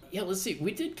happened? Yeah, let's see.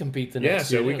 We did compete the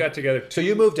next year. Yeah, so we got together. So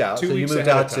you moved out. You moved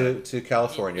out to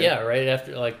California. Yeah, right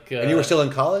after and you were still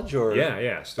in college, or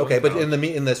still okay, but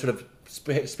in the sort of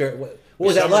spirit. What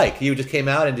was that like? You just came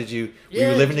out, and were you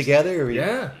living together? Or were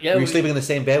you sleeping in the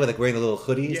same bed with wearing the little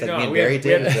hoodies like me and Barry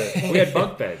did? We had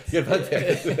bunk beds.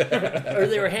 Or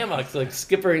they were hammocks like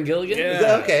Skipper and Gilligan.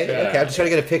 Okay. I'm just trying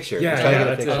to get a picture.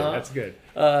 That's good.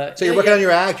 So you're working on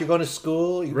your act. You're going to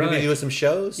school. You're maybe doing some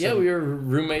shows. Yeah, we were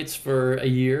roommates for a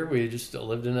year. We just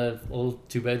lived in a little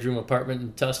 2-bedroom apartment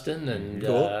in Tustin, and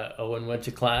Owen went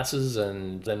to classes,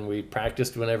 and then we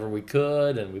practiced whenever we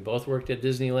could, and we both worked at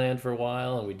Disneyland for a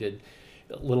while, and we did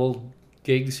little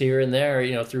gigs here and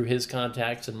there, through his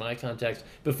contacts and my contacts.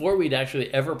 Before we'd actually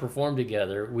ever performed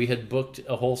together, we had booked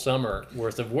a whole summer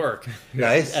worth of work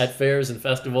at fairs and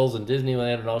festivals and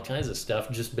Disneyland and all kinds of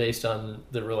stuff, just based on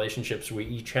the relationships we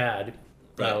each had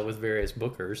with various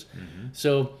bookers.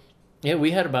 So,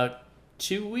 we had about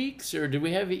 2 weeks, or did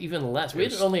we have even less? We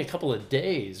had only a couple of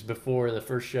days before the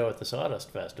first show at the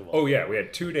Sawdust Festival. Oh yeah, we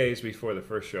had 2 days before the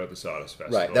first show at the Sawdust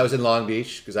Festival. Right, that was in Long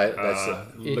Beach because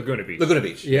Laguna Beach. Laguna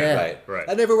Beach. Yeah, right.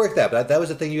 I never worked that, but that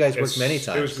was a thing you guys worked many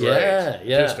times. It was great.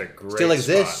 Yeah. Just a great Still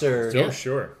exists, spot. or Still,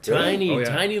 sure.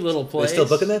 Tiny little place. They still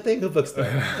booking that thing? Who books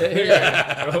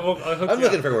that? I'm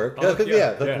looking for work. Hook me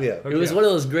up. It was one of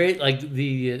those great, like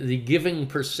the giving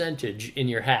percentage in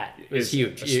your hat was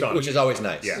huge, which is always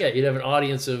nice. Yeah, you'd have an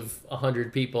audience of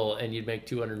 100 people, and you'd make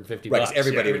 $250. Right,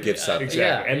 everybody would give something.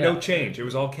 Exactly, and no change. It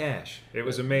was all cash. It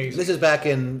was amazing. This is back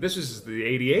in... This was the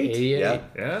 88. Yeah.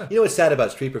 You know what's sad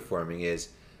about street performing is,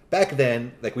 back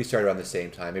then, like we started around the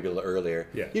same time, maybe a little earlier,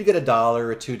 you'd get $1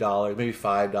 or $2, maybe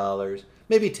 $5,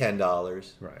 maybe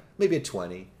 $10, maybe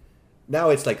 $20. Now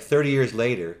it's like 30 years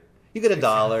later, you get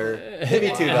 $1, maybe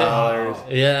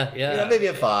 $2. Maybe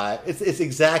a $5. It's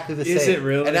exactly the same. Is it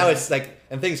really? And now it's like,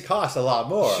 and things cost a lot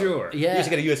more. Sure. You used to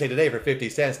get a USA Today for 50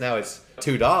 cents. Now it's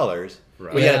 $2.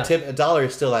 Right. But yet $1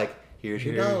 is still like, here's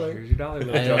your dollar. Here's your dollar,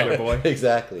 little juggler boy.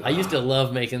 Exactly. I used to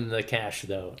love making the cash,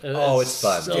 though. It's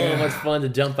fun. So much fun to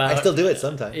jump out. I still do it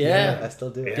sometimes. I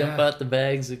still do it. Jump out the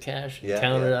bags of cash,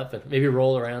 count it up, and maybe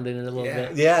roll around in it a little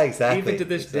bit. Yeah, exactly. Even to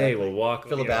this day, we'll walk.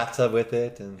 Fill a bathtub with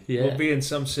it. And we'll be in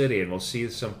some city, and we'll see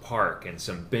some park and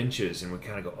some benches, and we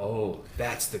kind of go, oh,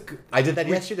 that's the good. I did that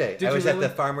yesterday. I was at the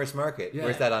farmer's market.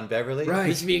 Where's that, on Beverly? Right.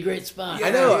 This would be a great spot. I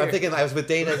know. I'm thinking, I was with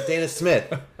Dana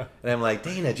Smith. And I'm like,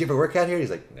 Dana, did you ever work out here? He's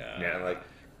like, no. I'm like,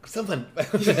 someone, I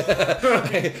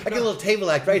get a little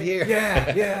table act right here.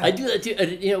 Yeah. I do that too.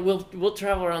 And, we'll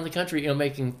travel around the country,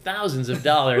 making thousands of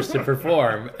dollars to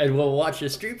perform, and we'll watch a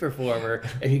street performer,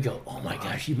 and you go, "Oh my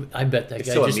gosh, I bet that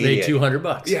guy just made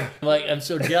 $200." Yeah. I'm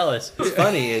so jealous. What's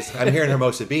funny is I'm here in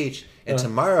Hermosa Beach, and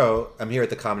tomorrow I'm here at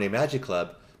the Comedy Magic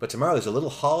Club. But tomorrow there's a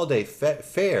little holiday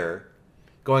fair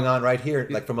going on right here,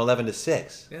 like from 11 to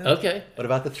 6. Yeah. Okay. What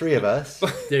about the three of us?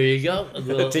 There you go. A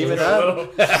little team it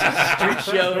up.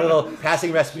 Street show. A little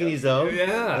passing Raspini zone.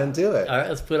 Yeah. And do it. All right,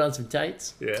 let's put on some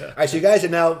tights. Yeah. All right, so you guys are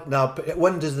now.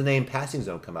 When does the name Passing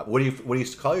Zone come up? What do you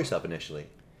used to call yourself initially?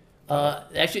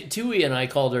 Actually, Tui and I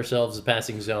called ourselves the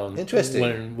Passing Zone.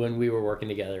 Interesting. When we were working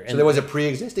together. So there was a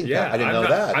pre-existing. I didn't know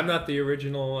that. I'm not the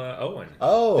original Owen.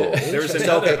 Oh, there's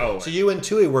another Owen. So you and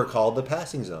Tui were called the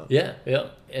Passing Zone. Yeah.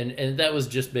 And that was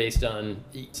just based on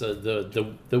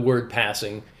the word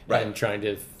passing, right, and trying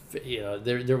to.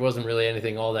 There wasn't really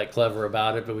anything all that clever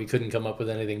about it, but we couldn't come up with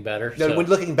anything better. Now, when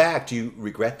looking back, do you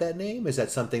regret that name? Is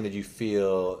that something that you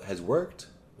feel has worked?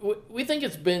 We think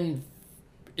it's been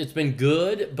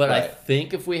good, but right. I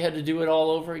think if we had to do it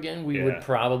all over again, we would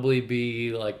probably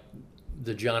be like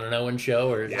the John and Owen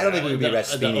show, or I don't think we would be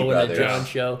the Owen brothers. and John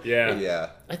show. Yeah.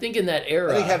 I think in that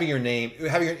era, I think having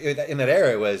in that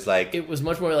era, it was like it was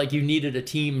much more like you needed a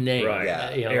team name, right?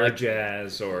 Air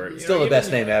Jazz, or still the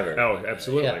best name ever. Oh,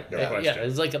 absolutely, no question. Yeah,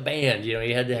 it's like a band. You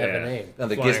had to have a name. And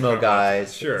the Gizmo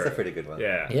guys, sure, that's a pretty good one.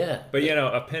 Yeah. But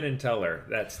a Penn and Teller,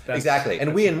 that's exactly.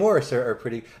 And we and Morse are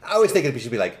pretty. I always think it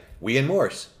should be like We and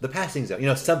Morse, the Passing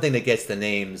Zone. Something that gets the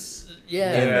names. In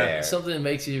there. Something that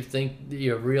makes you think,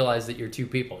 realize that you're two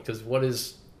people. Because what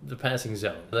is the Passing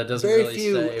Zone? That doesn't very really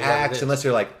few say acts, unless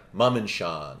they're like Mum and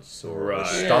Sean's or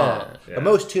Stomp. Yeah. But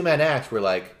most two-man acts were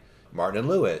like Martin and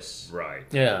Lewis, right?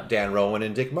 Yeah, Dan Rowan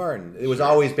and Dick Martin. It was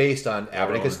always based on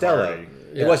Abbott and Costello.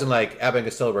 It wasn't like Abbott and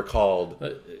Costello were called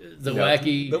the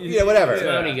wacky, whatever,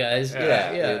 clowny guys.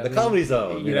 The Comedy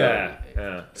Zone. Yeah.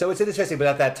 So it's interesting, but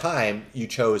at that time you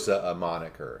chose a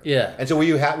moniker. Yeah. And so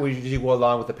did you go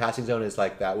along with the Passing Zone? Is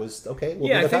like that was okay.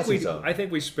 We'll be the Passing Zone. I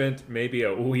think we spent maybe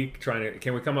a week trying to.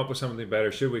 Can we come up with something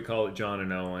better? Should we call it John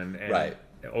and Owen? And right.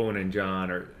 Owen and John,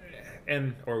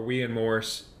 or we and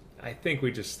Morse. I think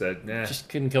we just said, nah. Just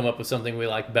couldn't come up with something we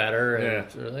like better.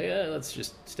 And we're like, let's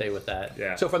just stay with that.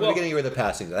 Yeah. So from the beginning, you were the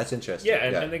Passing Zone. That's interesting.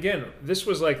 Yeah, and again, this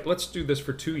was like, let's do this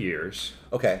for 2 years.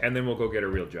 Okay. And then we'll go get a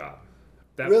real job.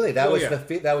 That was the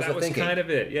thinking. That was kind of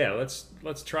it. Yeah,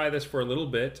 let's try this for a little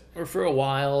bit. Or for a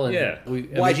while. And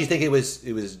why do you think it was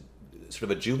sort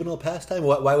of a juvenile pastime?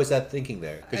 Why was that thinking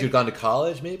there? Because you'd gone to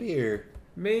college,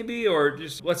 maybe, or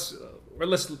just let's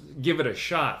give it a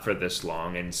shot for this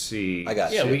long and see. I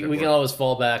got you. We can always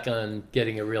fall back on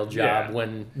getting a real job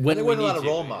when there weren't a lot of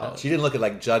role models. You didn't look at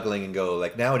like juggling and go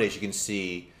like nowadays you can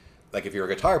see. Like if you're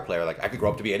a guitar player, like I could grow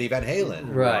up to be Eddie Van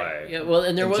Halen, right? Yeah, well,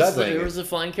 and there was the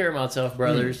Flying Karamazov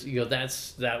brothers.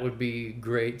 That would be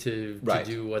great to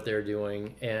do what they're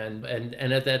doing, and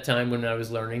at that time when I was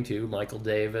learning too, Michael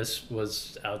Davis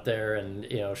was out there and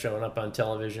showing up on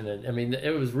television, and I mean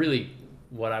it was really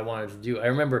what I wanted to do. I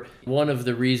remember one of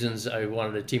the reasons I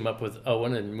wanted to team up with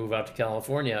Owen and move out to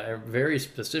California. I very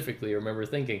specifically remember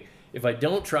thinking, if I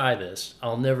don't try this,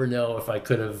 I'll never know if I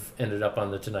could have ended up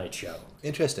on The Tonight Show.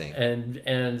 Interesting.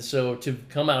 And so to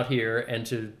come out here and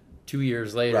to 2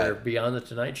 years later be on The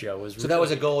Tonight Show was so that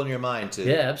was a goal in your mind to.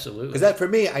 Yeah, absolutely. Because that for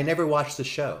me, I never watched the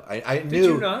show. I knew. Did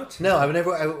you not? No, I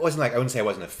wouldn't say I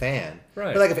wasn't a fan.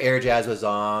 Right. But like if Air Jazz was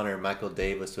on or Michael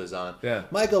Davis was on. Yeah.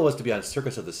 My goal was to be on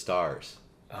Circus of the Stars.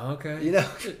 Okay.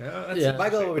 My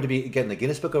goal would to be get in the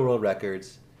Guinness Book of World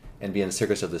Records and be in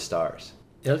Circus of the Stars.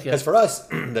 Okay. Because for us,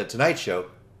 The Tonight Show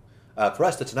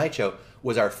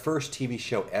was our first TV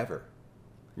show ever.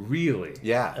 Really?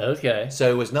 Yeah. Okay. So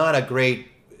it was not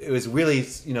it was really,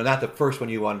 not the first one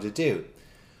you wanted to do.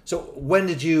 So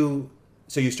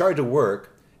you started to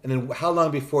work, and then how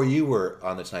long before you were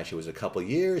on The Tonight Show? Was it a couple of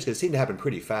years? Because it seemed to happen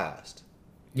pretty fast.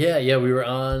 Yeah, we were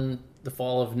on the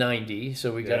fall of 90,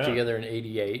 so we got together in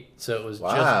 88, so it was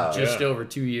just over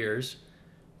 2 years.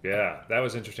 Yeah, that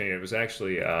was interesting. It was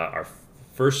actually our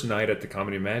first night at the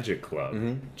Comedy Magic Club.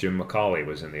 Mm-hmm. Jim McCauley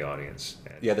was in the audience.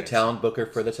 The talent booker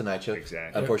for The Tonight Show.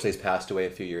 Exactly. Unfortunately, he's passed away a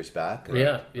few years back.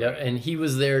 Yeah, and he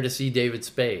was there to see David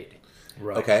Spade.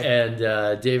 Right. Okay.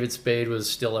 And David Spade was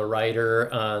still a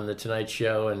writer on The Tonight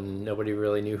Show, and nobody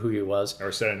really knew who he was.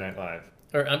 Or Saturday Night Live.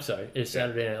 Or, I'm sorry, it's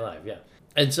Saturday Night Live, yeah.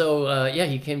 And so,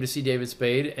 he came to see David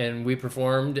Spade, and we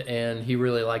performed, and he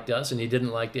really liked us, and he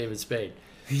didn't like David Spade.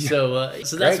 So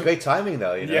that's great timing,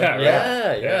 though.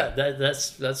 Yeah.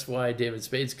 That's why David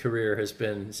Spade's career has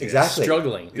been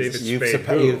struggling. David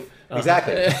Spade.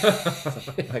 Exactly.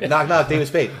 Like, knock, knock, David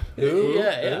Spade. Ooh.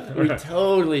 Yeah. We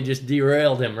totally just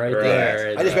derailed him right there.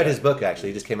 And, I just read his book, actually.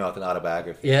 He just came out with an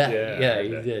autobiography. Yeah, he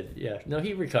did. Yeah. No,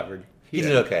 he recovered. He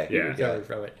did okay. He recovered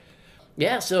from it.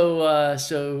 Yeah,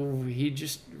 so he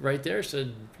just right there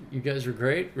said, "You guys were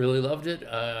great. Really loved it.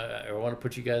 I want to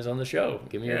put you guys on the show.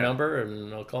 Give me your number,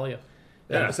 and I'll call you."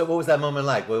 Yeah. So what was that moment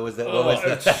like? What was that?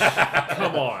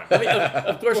 Come on. I mean,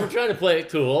 of course, we're trying to play it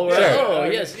cool. Right? Sure. Oh,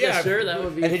 yes, sure. That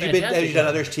would be fantastic. Had you done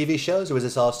other TV shows, or was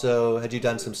this also, had you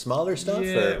done some smaller stuff?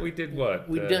 Yeah, we did what?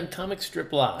 We'd done Comic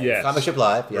Strip Live. Yes. Comic Strip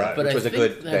Live, right. But which was a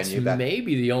good that's venue back.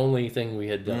 maybe the only thing we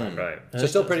had done. Right. So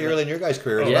still pretty early in your guys'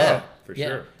 career as Yeah. well. For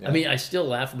sure. Yeah. I mean, I still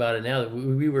laugh about it now that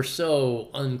we were so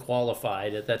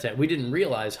unqualified at that time. We didn't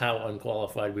realize how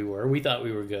unqualified we were. We thought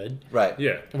we were good. Right.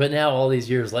 Yeah. But now, all these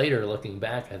years later, looking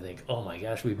back, I think, oh my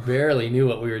gosh, we barely knew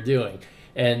what we were doing.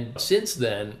 And since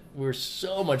then, we're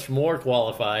so much more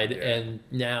qualified and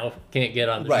now can't get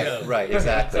on the show. Right,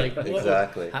 exactly. It's like,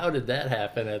 exactly. How did that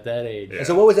happen at that age? Yeah. And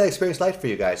so what was that experience like for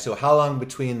you guys? So how long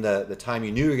between the time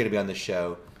you knew you were going to be on the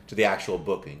show to the actual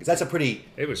booking? Because that's a pretty...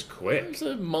 It was quick. It was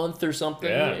a month or something.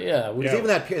 Yeah. Because even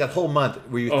that period, that whole month,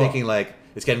 were you thinking like,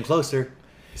 it's getting closer?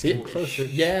 It's getting closer.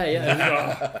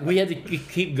 Yeah. We had to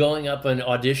keep going up an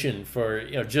audition for,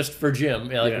 just for Jim.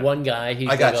 One guy, he'd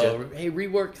go, hey,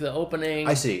 rework the opening.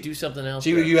 I see. Do something else. So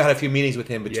you had a few meetings with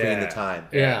him between the time.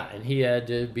 Yeah, and he had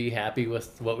to be happy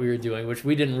with what we were doing, which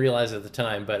we didn't realize at the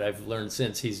time, but I've learned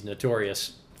since he's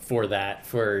notorious for that,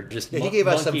 for just he gave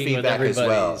us some monkeying with feedback as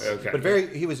well. everybody's-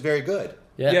 But he was very good.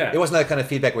 Yeah. It wasn't that kind of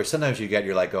feedback where sometimes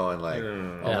you're like going like,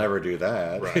 I'll never do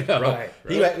that. Right. Right.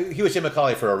 He was Jim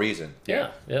McCauley for a reason. Yeah.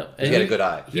 And he had a good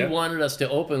eye. He wanted us to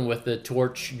open with the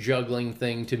torch juggling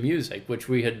thing to music, which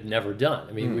we had never done.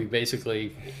 I mean, we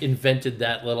basically invented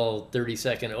that little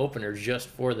 30-second opener just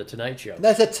for the Tonight Show.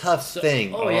 That's a tough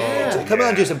thing. Oh, yeah. To come out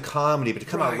and do some comedy, but to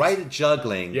come out right at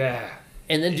juggling. Yeah.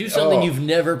 And then do something you've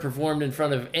never performed in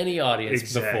front of any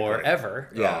audience before, ever.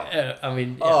 Yeah. I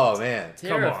mean, oh man,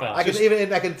 terrifying. Come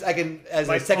on. I can as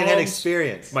a secondhand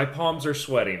experience. My palms are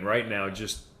sweating right now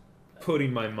just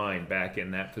putting my mind back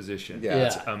in that position. Yeah.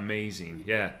 It's amazing.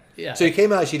 Yeah. Yeah. So you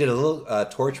came out, she did a little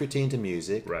torch routine to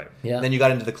music. Right. Yeah. And then you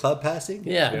got into the club passing?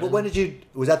 Yeah. But when did you,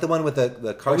 was that the one with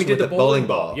the Carson We did with the bowling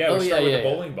ball. Yeah, we started with the yeah.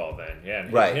 bowling ball then. Yeah,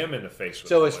 and Right. hit him in the face with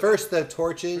So the it was bowling first the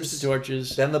torches, First the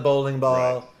torches, then the bowling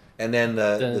ball, Right. and then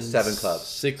the then 7 club.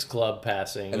 6 club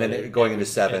passing, And then going into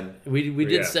 7. We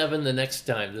did Yeah. 7 the next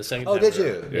time. The second. Oh, time did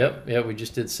around. you? Yep. Yeah, we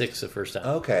just did 6 the first time.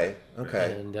 Okay.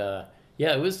 And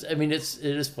yeah, it was. I mean, it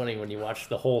is funny when you watch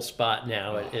the whole spot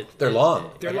now. They're long.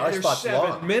 They're our like spot's 7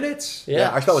 long. minutes. Yeah.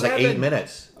 Our spot was like 8 7.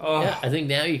 minutes. Oh. Yeah, I think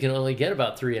now you can only get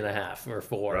about 3.5 or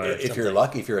 4. Right. Or If you're something.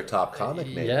 lucky, if you're a top comic,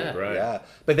 maybe. Yeah. Right. Yeah.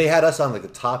 But they had us on like the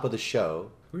top of the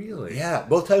show. Really? Yeah.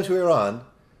 Both times we were on,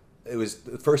 it was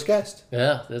the first guest.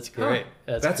 Yeah, that's great.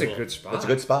 That's cool. a good spot. That's a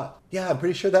good spot. Yeah, I'm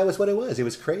pretty sure that was what it was. It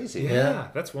was crazy. Yeah,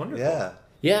 that's wonderful. Yeah.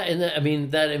 Yeah,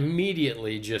 and that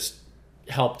immediately just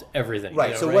helped everything. Right.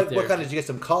 you know, So right what kind of, did you get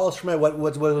some calls from it? What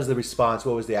was the response?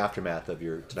 What was the aftermath of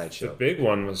your Tonight Show? The big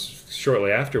one was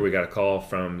shortly after we got a call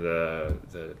from the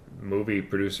movie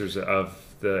producers of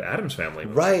the Addams Family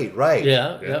movie. Right.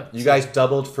 Yeah. You guys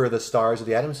doubled for the stars of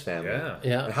the Addams Family. Yeah.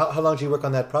 Yeah. And how long did you work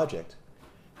on that project?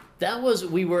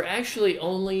 We were actually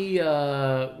only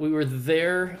we were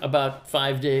there about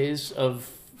 5 days of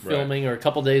filming, or a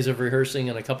couple days of rehearsing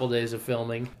and a couple days of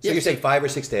filming. So you're saying 5 or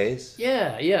 6 days?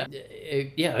 Yeah.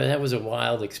 That was a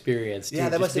wild experience. Yeah, too,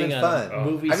 that just must have been being on a fun.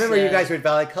 movie I remember you set. guys were at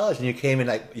Valley College and you came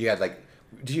in you had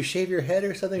did you shave your head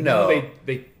or something? No.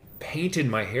 They painted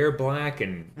my hair black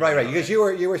and Right. Because you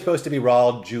were supposed to be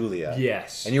Raul Julia.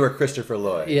 Yes. And you were Christopher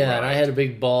Lloyd. Yeah, and I had a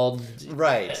big bald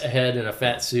Right. head and a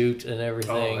fat suit and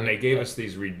everything. Oh, and they gave us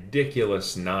these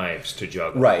ridiculous knives to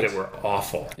juggle Right. that were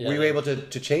awful. Yeah. Were you able to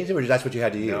change them, or that's what you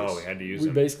had to use? No, we had to use We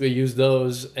them. basically used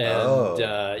those, and Oh.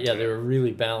 they were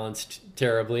really balanced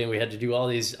terribly, and we had to do all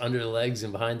these under the legs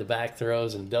and behind the back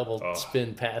throws and double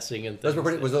spin passing and things.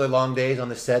 Was there long days on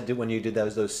the set when you did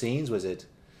those scenes? Was it?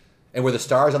 And were the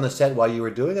stars on the set while you were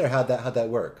doing it, or how'd that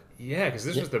work? Yeah, because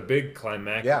this was the big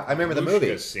climactic. Yeah, I remember the Babushka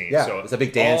movie. Scene. Yeah, so it's a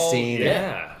big dance scene.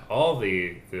 Yeah, all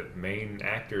the main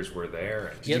actors were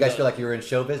there. Did you guys feel like you were in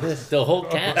show business? The whole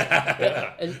cast.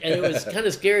 Yeah. And it was kind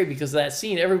of scary because that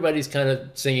scene, everybody's kind of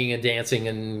singing and dancing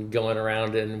and going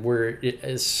around, and we're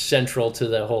as central to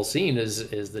the whole scene is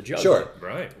the juggling. Sure.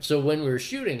 Right. So when we were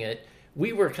shooting it,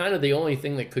 we were kind of the only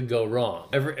thing that could go wrong,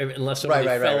 unless somebody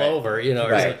fell over, or Right.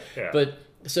 something. Yeah. But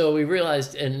so we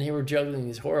realized, and they were juggling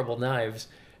these horrible knives,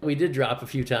 we did drop a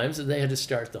few times, and they had to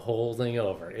start the whole thing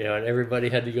over, and everybody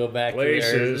had to go back to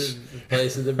their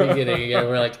place at the beginning again.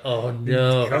 We're like, oh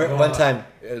no. One time,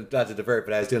 not to divert,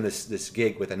 but I was doing this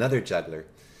gig with another juggler.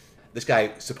 This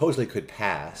guy supposedly could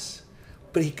pass,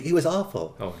 but he was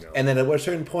awful. Oh no. And then at a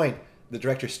certain point, the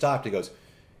director stopped. He goes, "Can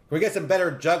we get some better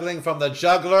juggling from the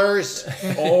jugglers?"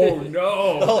 Oh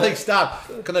no. The whole thing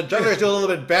stopped. Can the jugglers do a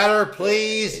little bit better,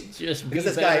 please? Just because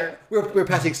this guy, we were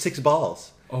passing 6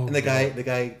 balls. Oh, and the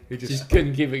guy, he just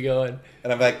couldn't keep it going.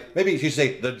 And I'm like, maybe you should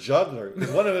say the juggler.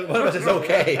 One of us is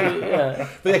okay. Yeah.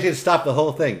 But they actually stopped the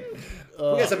whole thing.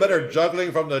 We got some better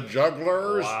juggling from the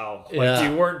jugglers. Wow. Like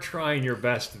you weren't trying your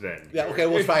best then. Yeah, okay,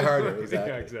 we'll try harder.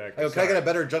 Exactly. Yeah, exactly. Can I get a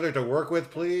better juggler to work with,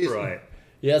 please? Right.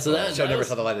 Yeah, so that show never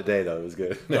saw the light of day, though. It was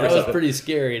good. That was pretty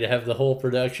scary to have the whole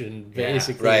production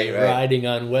basically riding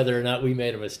on whether or not we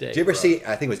made a mistake. Did you ever see,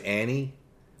 I think it was Annie,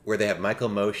 where they have Michael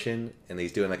Motion and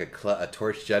he's doing like a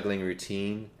torch juggling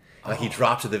routine? Like he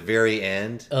drops at the very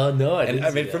end. Oh no! I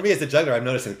mean, for me as a juggler, I'm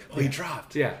noticing. Oh, he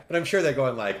dropped. Yeah, but I'm sure they're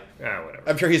going like, whatever.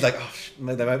 I'm sure he's like,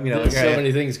 oh, there's so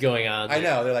many things going on. I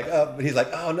know. They're like, oh, but he's like,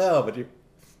 oh no, but they're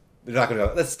not going to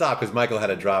go. Let's stop because Michael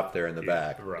had a drop there in the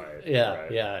back. Right. Yeah.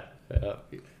 Right. Yeah.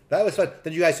 That was fun.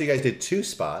 Then you guys did 2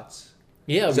 spots.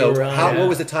 Yeah. So what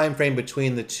was the time frame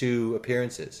between the 2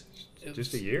 appearances?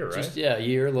 Just a year, right? Just a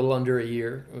year, a little under a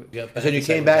year. So you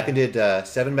came back and did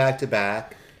 7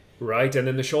 back-to-back. Right, and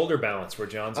then the shoulder balance where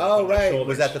John's. Oh, right.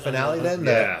 Was that the finale then?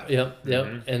 Yeah. Yep.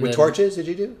 Mm-hmm. And with torches, did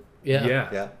you do? Yeah.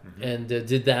 Mm-hmm. And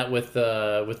did that with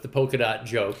the polka dot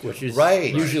joke, which is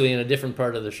usually in a different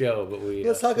part of the show. But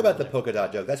let's talk about the polka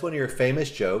dot joke. That's one of your famous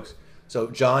jokes. So,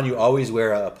 John, you always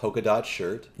wear a polka dot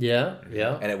shirt. Yeah.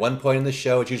 And at one point in the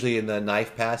show, it's usually in the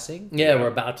knife passing. Yeah, we're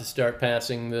about to start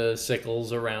passing the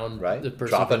sickles around the person.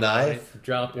 Drop a knife.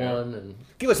 Drop one. And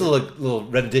give us a little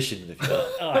rendition, if you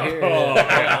will.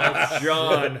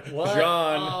 John. What?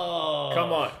 John.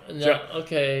 Come on. No, John,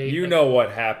 okay. You know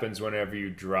what happens whenever you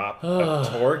drop a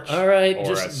torch all right, or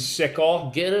just a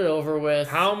sickle. Get it over with.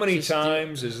 How many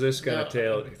times is this going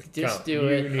to take? Just do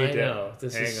it. I know.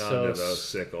 This hang is on so to those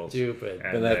sickles. stupid.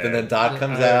 And then Dot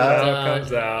comes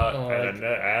out. And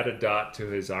add a dot to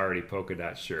his already polka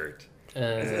dot shirt.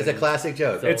 It's a classic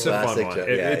joke. It's a fun one.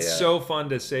 It's so fun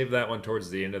to save that one towards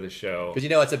the end of the show. Because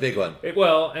it's a big one.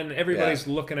 And everybody's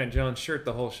looking at John's shirt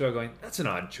the whole show going, that's an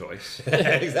odd choice.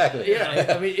 Exactly.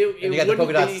 Yeah, I mean, you got the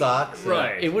polka dot socks.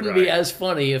 Right. It wouldn't be as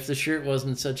funny if the shirt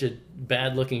wasn't such a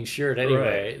bad-looking shirt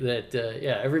anyway. Right. That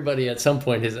everybody at some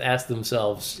point has asked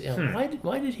themselves,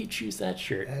 why did he choose that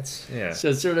shirt? So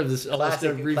it's sort of this almost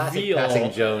a reveal. Classic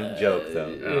passing Joan joke,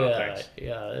 though.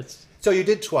 It's. So you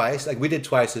did twice, like we did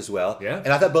twice as well. Yeah. And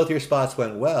I thought both your spots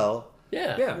went well.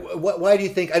 Yeah. Why do you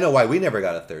think? I know why we never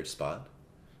got a 3rd spot.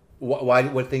 Why do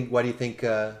you think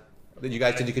that you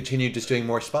guys did continue just doing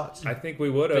more spots? I think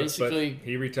we would have, basically, but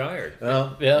he retired.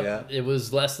 Oh, yeah. It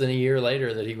was less than a year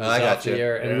later that he was off the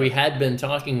air, and we had been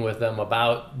talking with them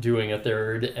about doing a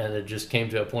 3rd, and it just came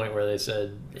to a point where they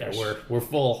said, we're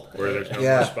full. Where there's no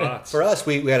more spots. For us,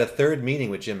 we had a 3rd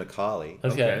meeting with Jim McCauley.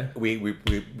 Okay.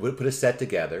 We put a set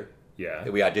together. Yeah.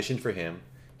 We auditioned for him.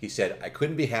 He said, I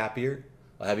couldn't be happier.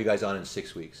 I'll have you guys on in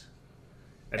 6 weeks.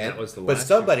 And that was the last. But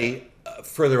somebody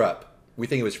further up, we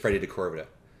think it was Freddie DeCorvita,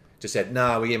 just said,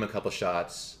 we gave him a couple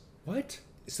shots. What?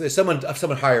 So there's someone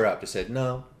higher up just said,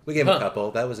 no, we gave him a couple.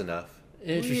 That was enough.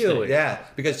 Interesting. Really? Yeah,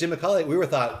 because Jim McCauley,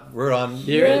 we're on.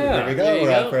 Here we go.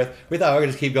 We're on Perth. We thought we were going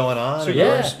to just keep going on. So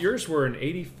yours were in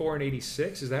 84 and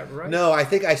 86, is that right? No, I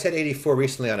think I said 84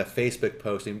 recently on a Facebook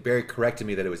post, and Barry corrected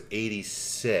me that it was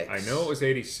 86. I know it was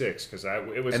 86 because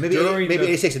it was and maybe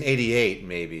 86 and 88,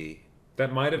 maybe.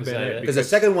 That might have been it. Because the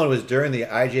second one was during the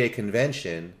IGA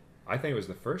convention. I think it was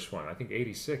the first one. I think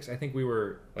 86. I think we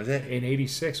were in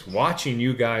 86 watching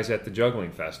you guys at the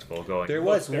juggling festival going. There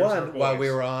was one while we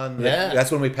were on.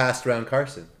 That's when we passed around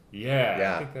Carson.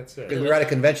 Yeah. I think that's it. Because we were at a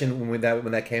convention when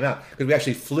that came out. Because we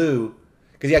actually flew.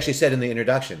 Because he actually said in the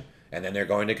introduction, and then they're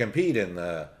going to compete in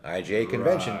the IGA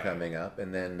convention coming up,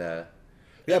 and then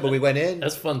but we went in.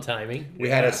 That's fun timing. We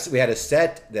had a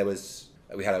set that was.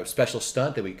 We had a special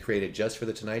stunt that we created just for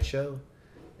the Tonight Show,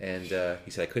 and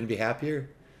he said I couldn't be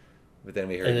happier. But then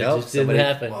we heard,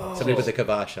 somebody put the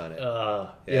kibosh on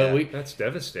it. That's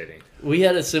devastating. We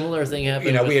had a similar thing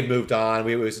happen. We had moved on.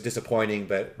 It was disappointing,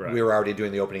 but we were already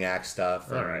doing the opening act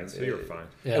stuff. All right, so you were fine.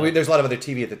 Yeah. And there's a lot of other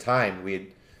TV at the time. We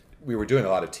were doing a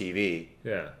lot of TV.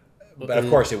 Yeah. But of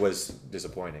course, it was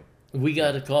disappointing. We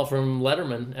got a call from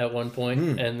Letterman at one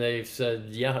point, and they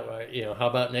said, how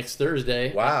about next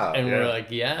Thursday? Wow. And we're like,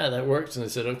 yeah, that works. And they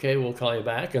said, okay, we'll call you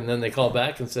back. And then they called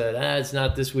back and said, it's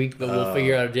not this week, but we'll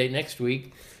figure out a date next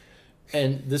week.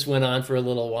 And this went on for a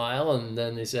little while, and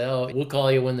then they said, "Oh, we'll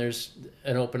call you when there's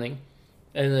an opening."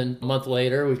 And then a month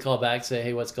later, we call back, say,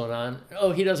 "Hey, what's going on?"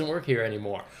 "Oh, he doesn't work here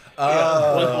anymore."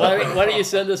 Why don't you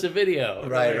send us a video?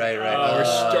 Right. We're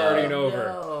starting over.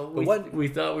 No, we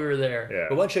thought we were there. Yeah.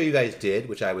 But one show you guys did,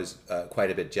 which I was quite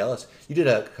a bit jealous, you did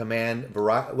a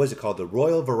what was it called? The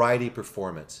Royal Variety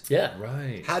Performance. Yeah.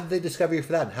 Right. How did they discover you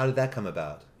for that, and how did that come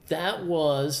about? That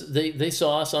was, they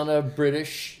saw us on a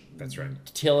British That's right.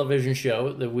 television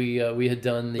show that we had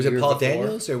done the Was year it Paul before.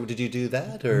 Daniels, or did you do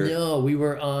that? Or No, we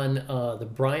were on the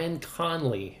Brian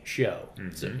Conley show.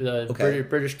 It's a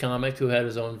British comic who had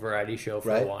his own variety show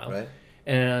for a while. Right.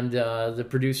 And the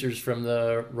producers from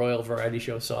the Royal Variety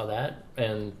Show saw that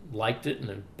and liked it, and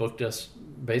then booked us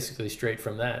basically straight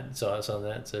from that. Saw us on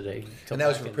that and said, "Hey, come And that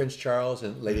was back for Prince Charles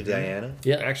and Lady Diana?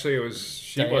 Yeah. Actually,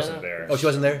 she Diana? wasn't there. Oh, she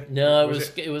wasn't there? No,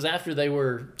 it was after they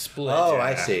were split. Oh,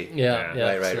 I see.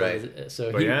 Yeah. Right.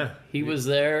 So But he was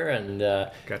there, and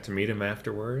got to meet him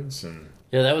afterwards, and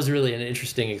yeah, that was really an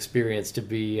interesting experience to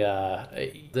be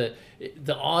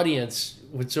the audience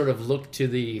would sort of look to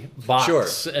the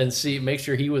box and make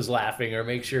sure he was laughing or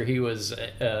make sure he was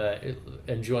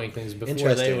enjoying things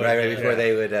before they would. Before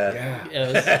they would.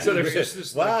 so there's just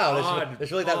this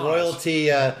there's really that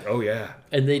royalty. Oh yeah.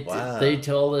 And they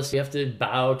told us you have to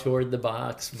bow toward the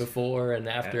box before and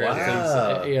after.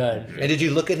 Wow. And did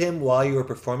you look at him while you were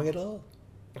performing at all?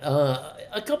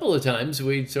 A couple of times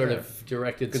we sort of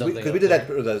directed something. Because we did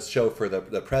the show for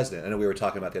the president. I know we were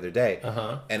talking about the other day.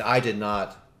 And I did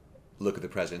not look at the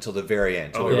president until the very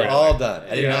end. Until we were all done.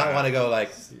 I did not want to go like,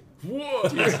 whoa.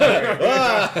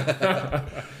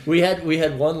 We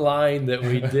had one line that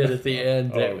we did at the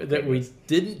end that we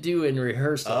didn't do in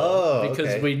rehearsal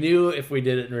because we knew if we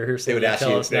did it in rehearsal, they would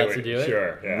tell us not to do it.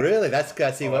 Sure. Yeah. Really? That's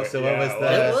gutsy. What was the?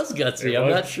 It was gutsy.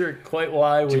 I'm not sure quite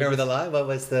why. Do you remember the line? What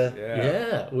was the?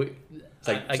 Yeah. It's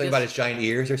like something about his giant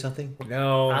ears or something?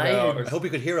 No. I hope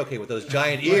you could hear okay with those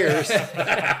giant ears.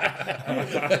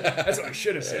 That's what I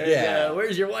should have said. Yeah.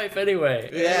 Where's your wife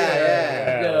anyway?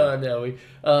 Yeah. No.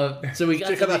 So we got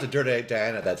to come out to Dirty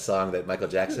Diana, that song that Michael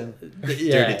Jackson.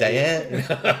 Yeah. Dirty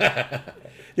Diana.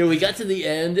 We got to the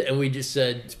end and we just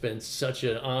said it's been such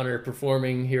an honor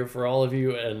performing here for all of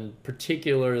you, and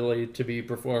particularly to be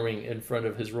performing in front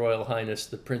of His Royal Highness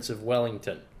the Prince of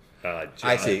Wellington. John,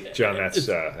 I see. John,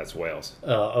 that's Wales.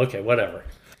 Okay, whatever.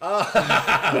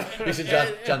 You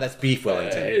said, John, that's Beef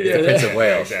Wellington. The Prince of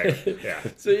Wales. Exactly. Yeah.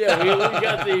 So we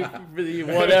got the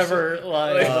whatever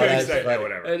line.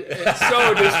 Whatever. It's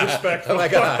so disrespectful. Oh my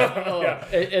God.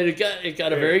 And it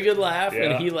got a very good laugh,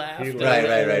 and he laughed.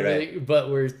 Right.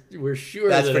 But we're sure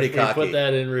that's that pretty if cocky. we put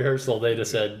that in rehearsal, they'd have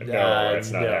said, no,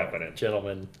 it's not happening.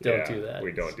 Gentlemen, don't do that.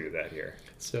 We don't do that here.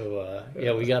 So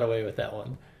we got away with that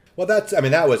one. Well, that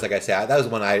was, like I said, that was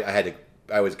one I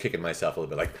was kicking myself a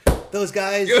little bit, like, those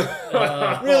guys,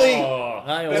 really?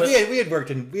 We had worked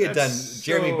and we had done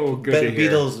Jeremy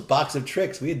Beadle's Box of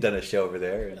Tricks. We had done a show over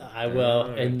there.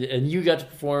 And you got to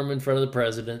perform in front of the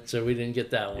president, so we didn't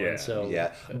get that one. Yeah. So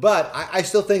But I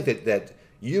still think that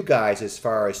you guys, as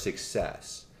far as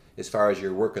success, as far as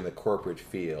your work in the corporate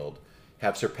field,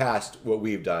 have surpassed what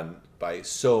we've done by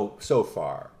so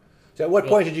far. So at what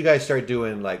point did you guys start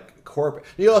doing like corporate?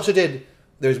 You also did.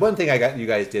 There's one thing you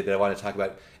guys did that I want to talk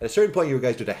about. At a certain point, you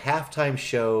guys did a halftime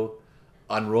show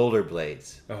on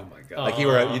rollerblades. Oh my God! Like you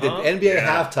did NBA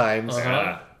halftimes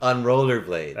on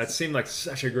rollerblades. That seemed like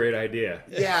such a great idea.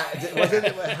 Yeah, wasn't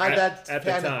it? How'd that at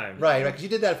the time? Right? Because you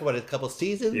did that for a couple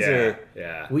seasons.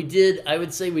 Yeah. We did. I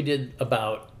would say we did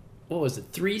about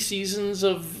 3 seasons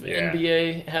of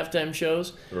NBA halftime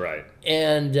shows. Right.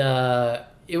 And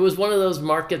it was one of those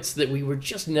markets that we were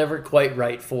just never quite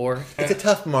right for. It's a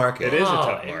tough market. It is a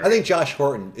tough market. I think Josh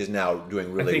Horton is now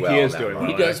doing really well. He is doing well.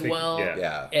 He does well.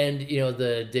 Yeah. And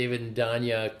the David and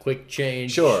Danya quick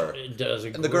change. Sure. Does a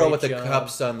and the girl with job. the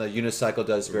cups on the unicycle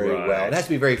does very well. It has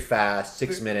to be very fast,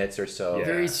 6 minutes or so. Yeah.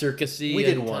 Very circusy. We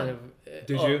did one.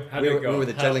 Did you? How did it go? We were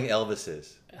the juggling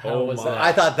Elvises. How was that?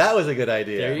 I thought that was a good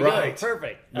idea. There you go.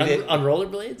 Perfect. On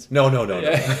rollerblades? No.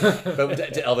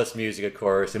 But to Elvis music, of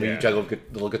course, and we juggled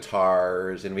little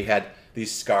guitars, and we had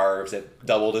these scarves that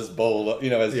doubled as bowl,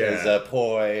 as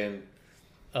poi, and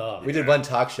we did one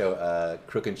talk show,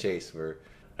 Crook and Chase, were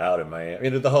out in Miami.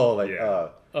 The whole we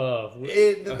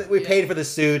paid for the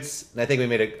suits, and I think we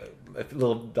made a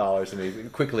little dollars, and we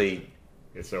quickly.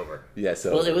 It's over. Yeah,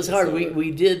 so it was hard.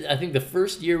 We did. I think the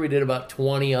first year we did about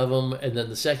 20 of them, and then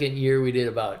the second year we did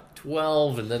about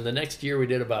 12, and then the next year we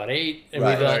did about 8, and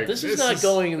we thought, this is not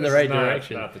going in the right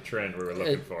direction. Not the trend we were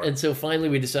looking for. And so finally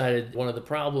we decided one of the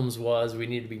problems was we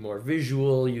need to be more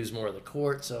visual, use more of the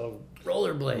court, so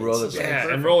rollerblades.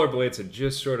 Yeah, and rollerblades had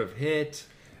just sort of hit.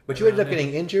 But you ended up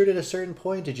getting injured at a certain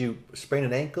point? Did you sprain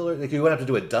an ankle? Or like you went up to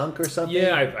do a dunk or something?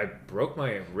 Yeah, I broke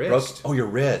my wrist. Your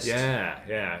wrist.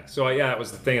 Yeah. So that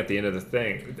was the thing at the end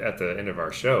of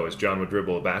our show, is John would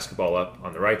dribble a basketball up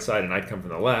on the right side, and I'd come from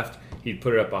the left. He'd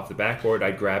put it up off the backboard.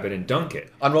 I'd grab it and dunk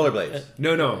it. On rollerblades?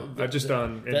 No. Just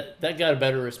on... That got a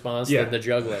better response than the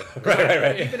juggler.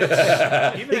 Right.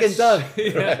 Even he can dunk.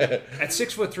 At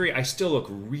 6'3", I still look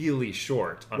really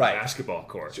short on a basketball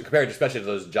court. So compared especially to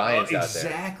those giants out there.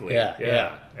 Exactly.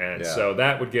 Yeah. And so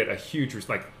that would get a huge...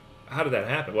 how did that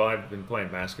happen? Well, I've been playing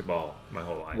basketball my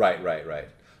whole life. Right.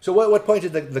 So what point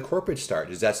did the corporate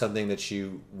start? Is that something that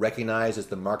you recognize as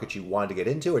the market you wanted to get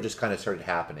into, or just kind of started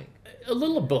happening? A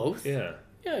little of both. Yeah.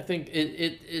 Yeah, I think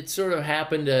it sort of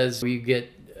happened as we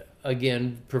get,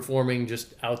 again, performing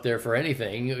just out there for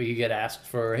anything. You get asked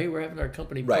for, hey, we're having our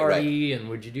company party, and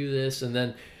would you do this? And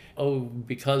then,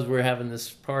 because we're having this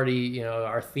party,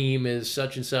 our theme is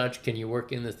such and such, can you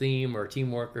work in the theme or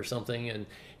teamwork or something? And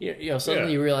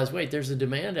suddenly you realize, wait, there's a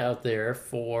demand out there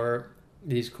for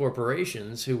these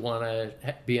corporations who want to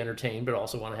be entertained but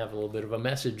also want to have a little bit of a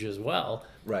message as well.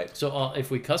 Right. So if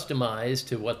we customize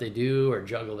to what they do or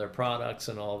juggle their products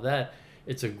and all of that,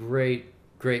 it's a great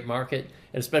market,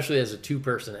 and especially as a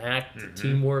two-person act,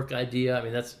 teamwork idea. I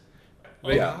mean, that's...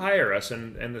 They hire us,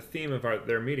 and the theme of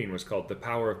their meeting was called The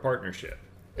Power of Partnership.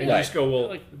 And you just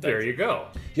go, there you go.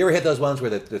 You ever hit those ones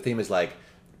where the theme is like,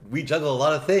 we juggle a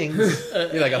lot of things.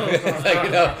 You're like, all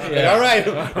right,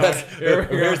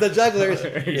 here's the jugglers.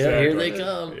 Exactly. Yeah, here they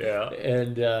come. Yeah.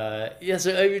 And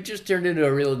so it just turned into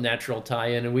a real natural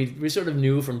tie-in, and we sort of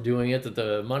knew from doing it that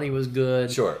the money was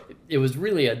good. Sure. It was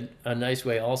really a nice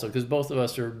way also, because both of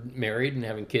us are married and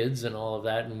having kids and all of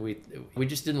that, and we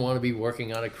just didn't want to be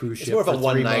working on a cruise ship. It's more of a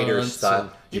one-nighter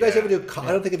style. Did you guys ever do?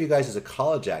 I don't think of you guys as a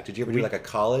college act. Did you ever do like a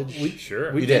college?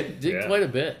 We did quite a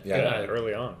bit. Yeah,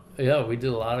 early on. Yeah, we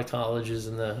did a lot of colleges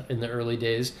in the early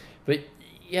days, but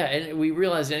and we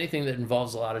realized anything that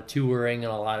involves a lot of touring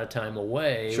and a lot of time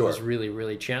away was really,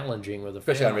 really challenging with a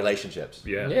family. Especially on relationships.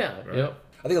 Yeah. Right. Yep.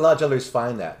 I think a lot of jugglers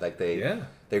find that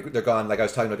they're gone. Like I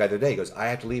was talking to a guy the other day. He goes, I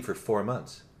have to leave for 4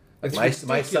 months. Like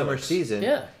my summer season.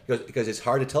 Yeah. Because it's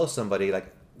hard to tell somebody like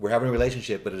we're having a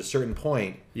relationship, but at a certain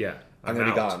point. Yeah. I'm going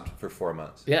to be gone for 4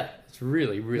 months. Yeah, it's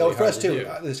really, really hard for us to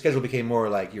too. The schedule became more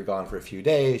like you're gone for a few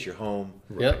days, you're home.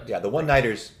 Yep. Yeah, the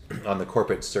one-nighters on the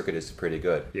corporate circuit is pretty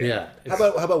good. Yeah. How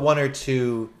about one or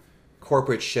two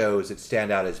corporate shows that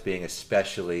stand out as being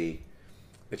especially,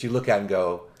 that you look at and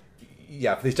go,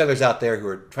 yeah, for these jugglers out there who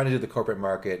are trying to do the corporate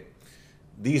market,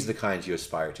 these are the kinds you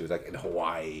aspire to, like in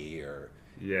Hawaii or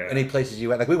any places you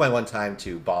went. Like we went one time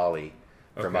to Bali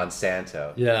for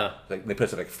Monsanto. Yeah. Like they put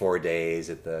us up like 4 days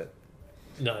at the...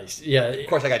 Nice. Yeah. Of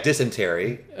course, I got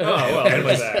dysentery. Oh, well, and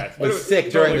was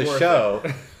sick during the show.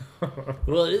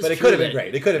 Well, it could have been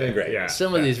great. It could have been great. Yeah.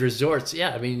 Some of these resorts,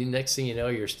 I mean, next thing you know,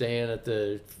 you're staying at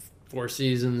the Four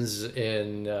Seasons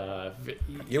in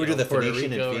you ever do the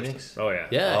Phoenician in Phoenix? Oh, yeah.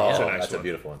 Yeah. That's a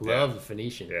beautiful one. Love the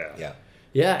Phoenician. Yeah.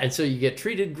 Yeah, and so you get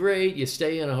treated great. You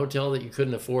stay in a hotel that you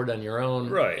couldn't afford on your own,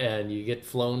 right? And you get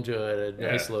flown to a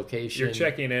nice location. You're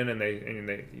checking in,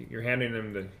 and you're handing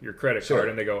them your credit card,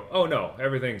 and they go, "Oh no,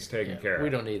 everything's taken care of. We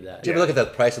don't need that." Did you ever look at the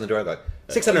price on the door and go,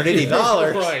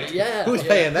 $680? Right? Yeah. Who's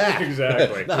paying that?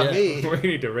 Exactly. Not me. We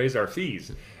need to raise our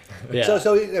fees. Yeah.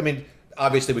 So I mean,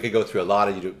 obviously we could go through a lot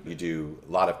of you do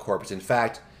a lot of corporates. In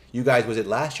fact, you guys, was it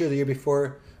last year or the year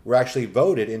before, were actually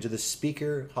voted into the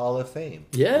Speaker Hall of Fame.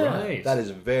 Yeah. Right. That is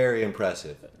very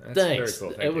impressive. Thanks.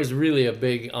 Very cool. It was really a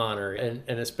big honor, and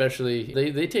especially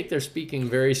they take their speaking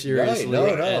very seriously.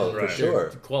 No, for sure.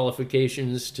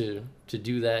 Qualifications to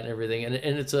do that and everything, and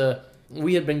it's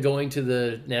we had been going to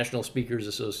the National Speakers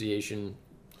Association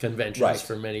conventions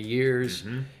for many years,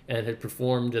 and had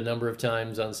performed a number of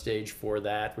times on stage for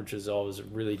that, which is always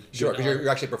really sure, because you're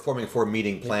actually performing for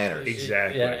meeting planners.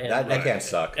 Exactly. That can't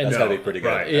suck. That's got to be pretty good.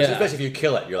 Right. Yeah. Especially if you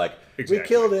kill it. You're like, we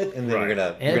killed it, and then you're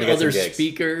gonna get other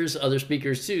speakers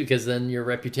too, because then your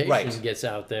reputation gets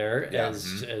out there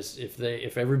as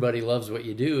if everybody loves what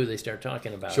you do, they start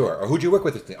talking about it. Sure. Or who'd you work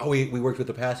with? Oh, we worked with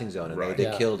the Passing Zone, and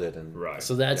they killed it. And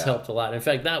so that's helped a lot. In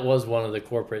fact, that was one of the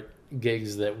corporate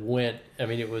gigs that went. I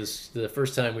mean, it was the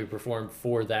first time we performed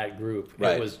for that group.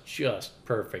 It was just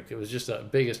perfect. It was just the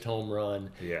biggest home run.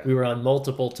 We were on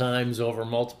multiple times over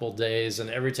multiple days, and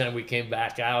every time we came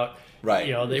back out,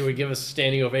 they would give us a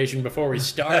standing ovation before we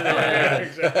started.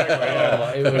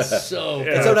 Exactly. It was so.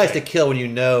 It's so nice to kill when you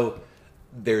know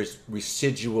there's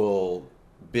residual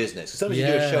business. Sometimes you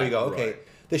do a show, you go, okay,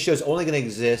 this show's only going to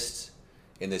exist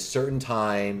in this certain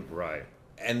time. Right.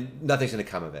 And nothing's going to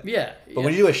come of it. Yeah. But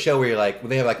when you do a show where you're like, when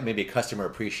they have like maybe a customer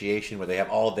appreciation where they have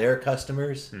all their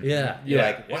customers. Yeah. You're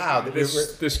like, wow.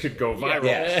 This could go viral.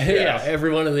 Yeah.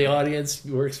 Everyone in the audience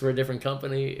works for a different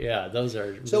company. Yeah, those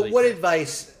are really So what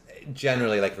advice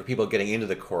generally, like for people getting into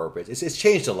the corporate, it's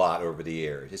changed a lot over the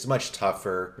years. It's much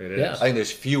tougher. It is. Yeah. I think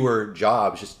there's fewer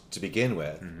jobs just to begin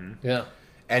with. Mm-hmm. Yeah.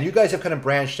 And you guys have kind of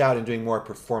branched out and doing more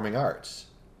performing arts.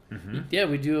 Mm-hmm. Yeah,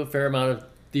 we do a fair amount of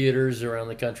theaters around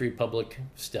the country, public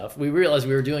stuff. We realized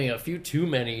we were doing a few too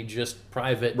many just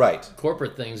private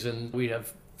corporate things, and we'd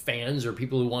have fans or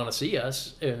people who want to see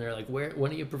us, and they're like,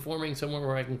 when are you performing somewhere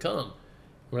where I can come?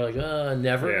 We're like,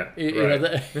 never. Yeah, right.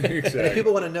 Exactly. And if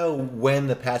people want to know when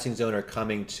the Passing Zone are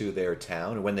coming to their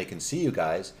town and when they can see you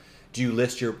guys, do you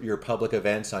list your public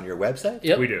events on your website?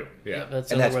 Yep. We do, yeah. Yep,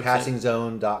 that's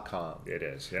passingzone.com. It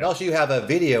is, yeah. And also you have a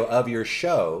video of your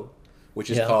show, which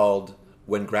is called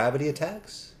When Gravity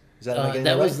Attacks? Is that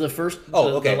that was the first, the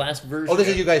last version. Oh, this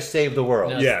is You Guys Save the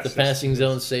World. No, yes. The Passing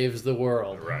Zone Saves the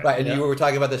World. Right. And you were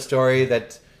talking about the story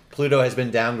that Pluto has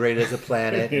been downgraded as a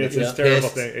planet. And it's a terrible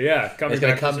thing. Yeah. It's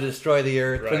going to come to destroy the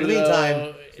Earth. Right. But in the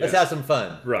meantime, let's have some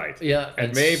fun. Right. Yeah.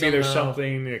 And maybe there's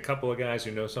a couple of guys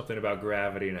who know something about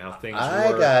gravity and how things work.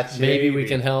 I got you. Maybe we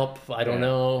can help. I don't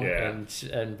know. Yeah.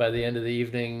 And by the end of the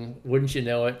evening, wouldn't you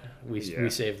know it, we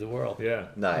saved the world. Yeah.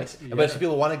 Nice. But if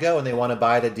people want to go and they want to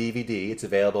buy the DVD, it's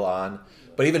available on...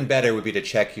 But even better would be to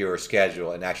check your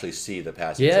schedule and actually see the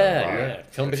Passing Zone. Yeah.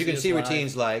 Because you can see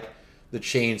routines like the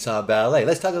Chainsaw Ballet.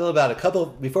 Let's talk a little about a couple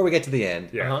before we get to the end.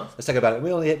 Yeah. Let's talk about it.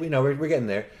 We're getting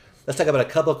there. Let's talk about a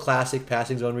couple classic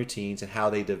Passing Zone routines and how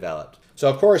they developed. So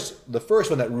of course, the first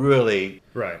one that really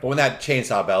But when that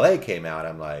Chainsaw Ballet came out,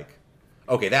 I'm like,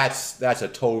 okay, that's a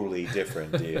totally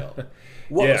different deal.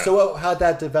 So how'd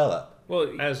that develop? Well,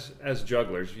 as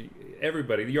jugglers,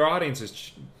 everybody, your audience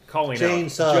is calling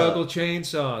Chainsaw. out juggle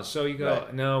chainsaws. So you go,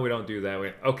 no, we don't do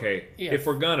that. If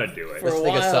we're gonna do it, let's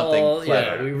think of something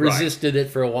clever. Yeah, we resisted it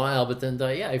for a while, but then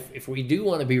if we do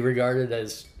want to be regarded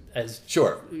as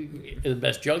the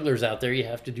best jugglers out there, you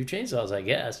have to do chainsaws, I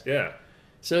guess. Yeah.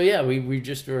 So we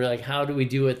just were like, how do we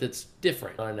do it that's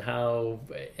different? And how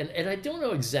and I don't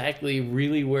know exactly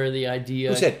really where the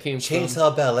idea came from.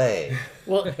 Chainsaw Ballet.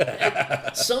 Well,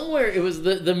 somewhere it was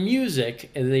the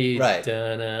music and the right.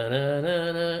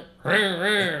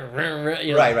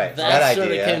 Right. That sort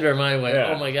of came to our mind. Went,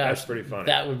 oh my gosh, that's pretty funny.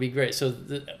 That would be great. So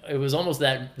it was almost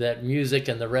that music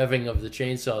and the revving of the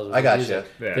chainsaws. I gotcha.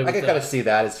 Yeah. I can kind of see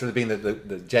that as sort of being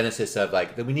the genesis of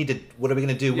like that we need to. What are we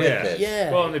going to do with this?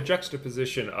 Yeah. Well, and the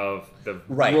juxtaposition of the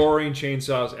roaring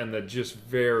chainsaws and the just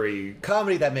very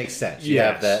comedy that makes sense. You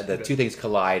have the two things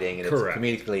colliding, and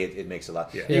comedically it makes a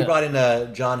lot. Yeah. You brought in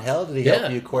John Held. Did he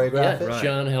help you choreograph it? Right.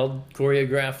 John Held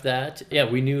choreographed that. Yeah,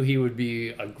 we knew he would be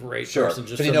a great person.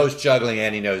 Because he knows juggling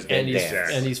and he knows dance.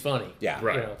 And he's funny. Yeah,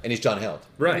 right. And he's John Held.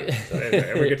 Right.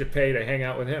 And we get to pay to hang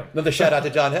out with him. Another shout out to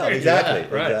John Held. Exactly.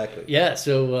 Exactly. Yeah,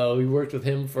 so we worked with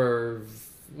him for...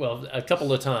 Well, a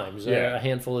couple of times, a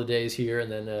handful of days here,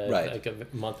 and then like a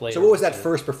month later. So what was that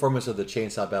first performance of the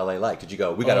Chainsaw Ballet like? Did you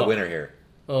go, we got a winner here?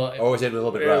 Or was it a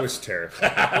little bit rough? It was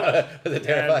terrifying. Was it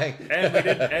terrifying? And we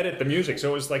didn't edit the music, so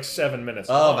it was like 7 minutes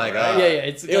long. Oh my God. Yeah,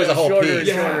 it was a whole shorter piece.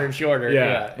 And shorter.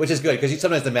 Yeah. Which is good, because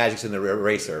sometimes the magic's in the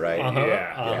eraser, right?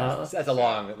 Yeah.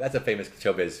 That's a famous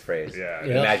showbiz phrase. Yeah.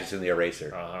 The magic's in the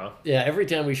eraser. Yeah, every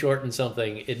time we shorten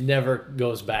something, it never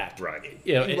goes back. Right.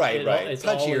 Right. It's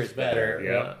Punchier always is better.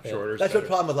 Yeah. Shorter. That's the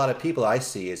problem with a lot of people I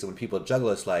see is that when people juggle,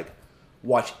 it's like,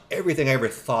 watch everything I ever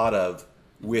thought of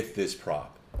with this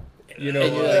prop.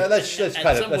 Let's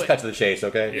cut to the chase,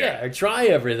 okay? Yeah, or try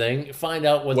everything, find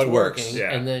out what works, working,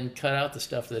 and then cut out the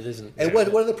stuff that isn't. And what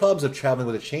are the problems of traveling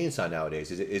with a chainsaw nowadays?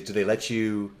 Do they let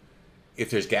you, if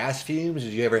there's gas fumes,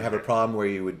 did you ever have a problem where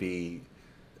you would be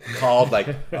called like,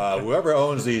 whoever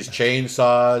owns these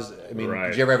chainsaws? I mean,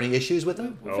 did you ever have any issues with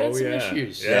them? We've had some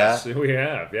issues. Yes, we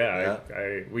have. Yeah.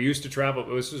 We used to travel.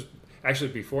 This was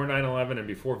actually before 9/11 and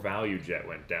before ValueJet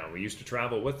went down. We used to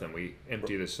travel with them. We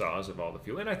empty the saws of all the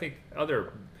fuel. And I think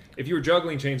if you were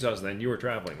juggling chainsaws then, you were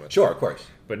traveling with them. Sure, of course.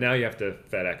 But now you have to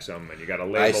FedEx them, and you got to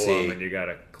label them, and you got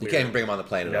to clear. You can't even bring them on the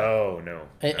plane at all. No.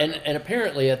 And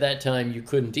apparently at that time you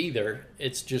couldn't either.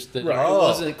 It's just that it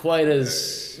wasn't quite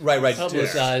as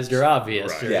publicized or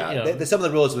obvious. Right. Or, some of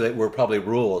the rules were probably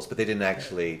rules, but they didn't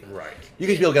actually. Right. You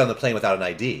could be able to get on the plane without an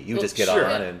ID. You would just get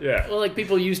on and. Yeah. Well, like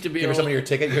people used to be. Give someone your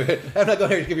ticket. I'm not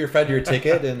going here to give your friend your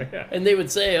ticket. And they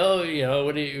would say, oh,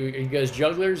 what are you guys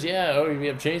jugglers? Yeah. Oh, you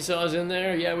have chainsaws in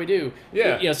there? Yeah, we do.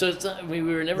 Yeah. So it's not, we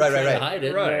were never trying to hide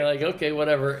it. Right. They're like, okay,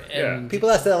 whatever. And people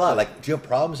ask that a lot. Like, do you have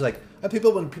problems? Like,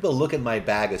 when people look at my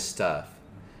bag of stuff,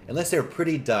 unless they're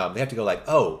pretty dumb, they have to go like,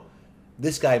 oh,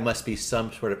 this guy must be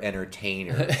some sort of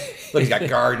entertainer. Look, he's got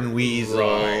garden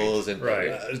weasels and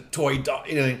toy dog.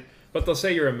 But they'll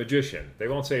say you're a magician. They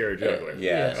won't say you're a juggler.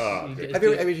 Yes. Have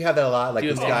you had that a lot? Like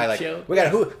this guy, like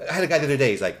I had a guy the other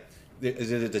day. He's like,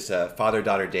 this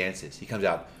father-daughter dances. He comes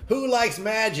out. Who likes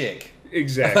magic?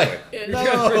 Exactly. Like,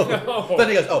 no. Then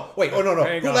he goes, oh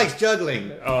no. Who likes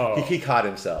juggling? Oh. He caught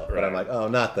himself. Right. But I'm like, oh,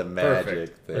 not the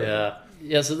magic thing. Yeah.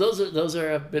 Yeah, so those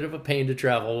are a bit of a pain to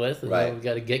travel with. And we've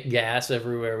got to get gas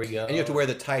everywhere we go. And you have to wear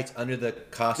the tights under the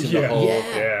costume the whole...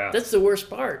 Yeah, that's the worst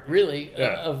part, really,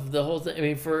 of the whole thing. I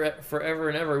mean, forever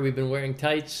and ever, we've been wearing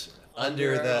tights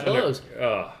under the clothes.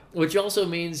 Which also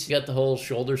means you got the whole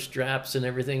shoulder straps and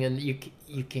everything, and you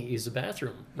can't use the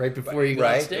bathroom right before you go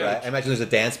on stage. Right. I imagine there's a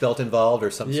dance belt involved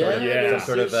or some sort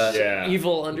of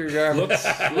evil undergarments.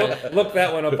 Look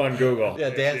that one up on Google.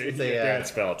 Yeah,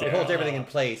 dance belt. It holds everything in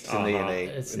place in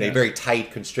a very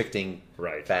tight, constricting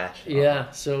fashion.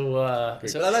 Yeah, so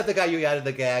I like the guy you added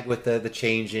the gag with the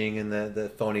changing and the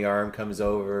phony arm comes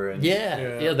over. And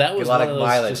that was a lot of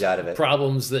mileage out of it.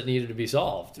 Problems that needed to be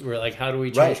solved. We're like, how do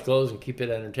we change clothes and keep it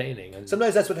entertaining? And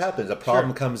sometimes that's what happens. A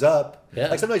problem comes up. Yeah.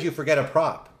 Like sometimes you forget a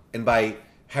prop, and by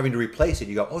having to replace it,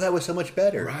 you go, "Oh, that was so much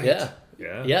better." Right.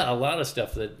 Yeah. A lot of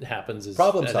stuff that happens is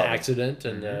an accident,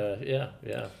 and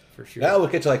for sure. Now we'll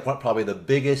get to like probably the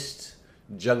biggest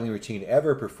juggling routine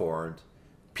ever performed: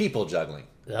 people juggling.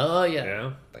 Oh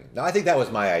yeah. Now I think that was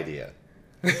my idea.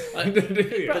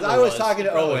 Because I was talking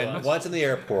to Owen once in the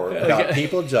airport about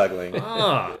people juggling,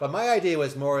 but my idea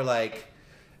was more like.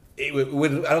 I don't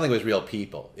think it was real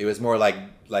people. It was more like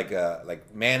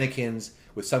mannequins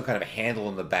with some kind of handle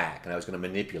in the back, and I was going to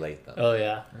manipulate them. Oh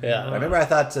yeah. I remember I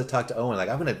thought to talk to Owen, like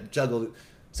I'm going to juggle.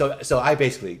 So I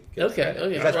basically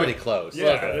okay. That's pretty close.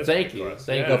 Yeah, thank you.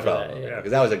 Thank you for that.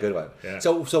 Because that was a good one. Yeah.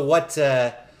 So what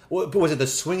was it? The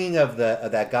swinging of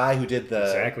that guy who did the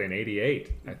exactly in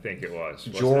 '88, I think it was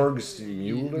Georges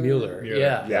Mueller.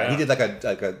 Yeah. He did like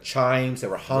a chimes that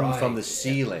were hung from the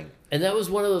ceiling. And that was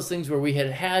one of those things where we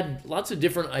had lots of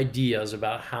different ideas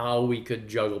about how we could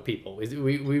juggle people. We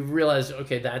realized,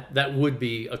 okay, that would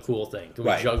be a cool thing. Can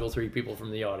we juggle 3 people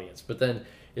from the audience? But then,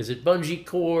 is it bungee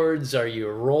cords? Are you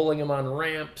rolling them on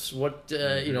ramps? What's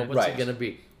it going to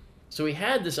be? So we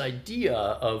had this idea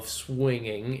of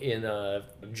swinging in a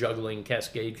juggling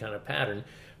cascade kind of pattern.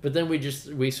 But then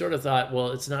we sort of thought,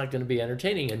 well, it's not going to be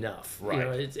entertaining enough.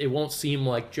 Right. It won't seem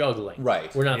like juggling.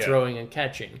 Right. We're not throwing and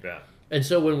catching. Yeah. And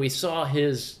so when we saw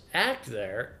his act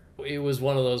there, it was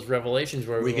one of those revelations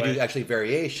where we could do actually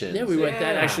variations. Yeah, we went,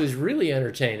 that actually is really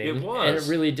entertaining. It was. And it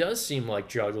really does seem like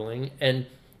juggling. And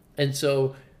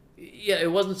so, it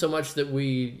wasn't so much that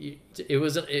it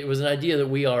was an idea that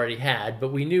we already had,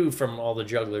 but we knew from all the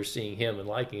jugglers seeing him and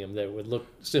liking him that it would look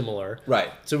similar. Right.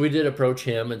 So we did approach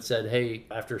him and said, hey,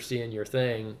 after seeing your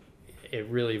thing, it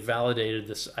really validated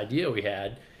this idea we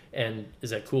had. And is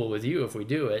that cool with you if we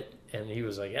do it? And he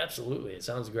was like, absolutely, it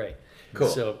sounds great. Cool.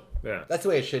 So that's the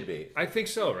way it should be. I think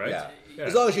so, right? Yeah.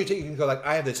 As long as you can go like,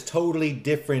 I have this totally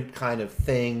different kind of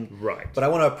thing. Right. But I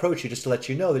want to approach you just to let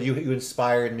you know that you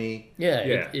inspired me.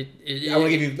 Yeah. I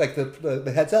want to give you like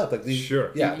the heads up. Like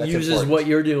sure. Yeah. That's uses important. what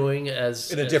you're doing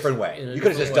as in a different way. You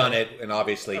could have just done it, and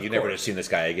obviously you never would have seen this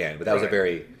guy again. But that was a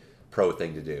very pro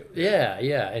thing to do.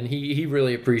 Yeah, and he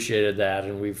really appreciated that,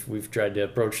 and we've tried to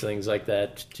approach things like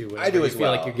that too. I do as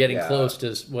well. Feel like you're getting close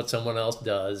to what someone else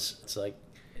does. It's like,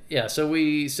 so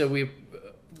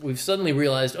we've suddenly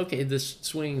realized, okay, this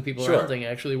swinging people around thing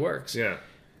actually works. Yeah.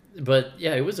 But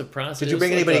it was a process. Did you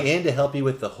bring anybody in to help you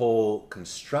with the whole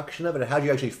construction of it? How did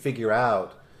you actually figure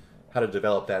out how to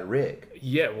develop that rig?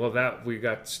 Yeah, well, we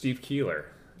got Steve Keeler.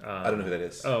 I don't know who that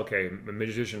is. Oh, okay. A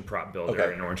magician prop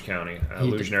builder in Orange County,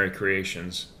 Illusionary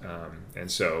Creations. And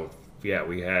so, we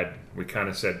kind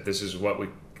of said, this is what we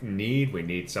need. We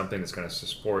need something that's going to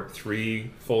support 3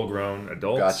 full-grown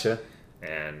adults. Gotcha.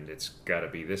 And it's got to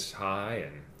be this high,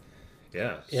 and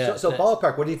So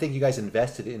ballpark, what do you think you guys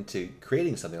invested into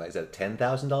creating something like that? Is that a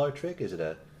 $10,000 trick? Is it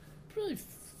a... Probably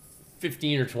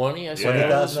 15 or 20, I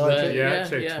suppose. $20,000 trick? Yeah, I'd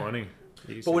say 20.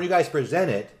 Easy. But when you guys present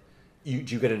it,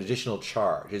 you get an additional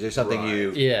charge? Is there something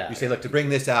you say, look, to bring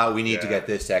this out, we need to get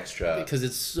this extra? Because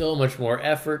it's so much more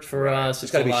effort for us.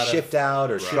 It's got to be shipped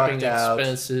out or trucked out.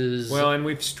 Expenses. Well, and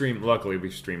luckily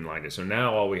we've streamlined it. So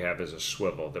now all we have is a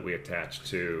swivel that we attach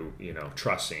to,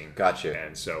 trussing. Gotcha.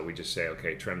 And so we just say,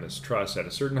 okay, trim this truss at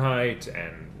a certain height,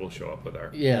 and we'll show up with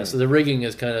our... Yeah, so the rigging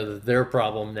is kind of their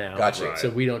problem now. Gotcha. Right. So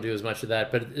we don't do as much of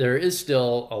that. But there is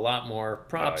still a lot more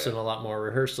props and a lot more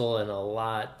rehearsal and a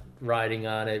lot riding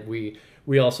on it.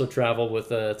 We also travel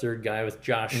with a third guy, with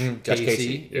Josh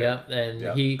Casey. Yeah,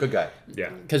 and he good guy. Yeah,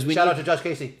 because shout out to Josh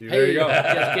Casey. There you go.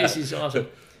 Josh Casey's awesome.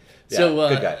 So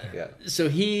good guy. Yeah. So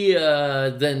he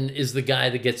then is the guy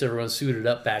that gets everyone suited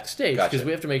up backstage, because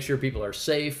we have to make sure people are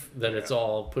safe, that it's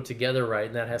all put together right,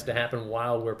 and that has to happen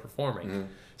while we're performing. Mm-hmm.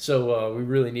 So we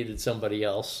really needed somebody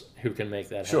else who can make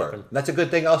that happen. That's a good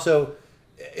thing. Also,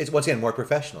 it's once again more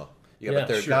professional. You have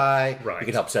a third guy. Right. You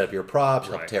can help set up your props,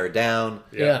 help tear it down.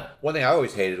 Yeah. One thing I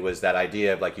always hated was that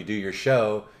idea of, like, you do your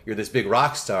show, you're this big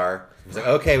rock star. It's like,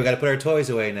 okay, we got to put our toys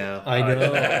away now. I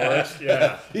know.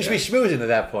 You should be schmoozing at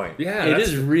that point. Yeah. It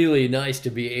is really nice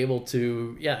to be able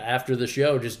to, after the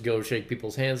show, just go shake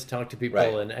people's hands, talk to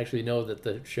people, and actually know that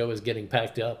the show is getting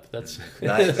packed up. That's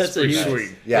nice. That's pretty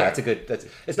sweet. Yeah, that's a good.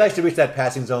 It's nice to reach that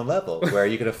passing zone level where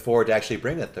you can afford to actually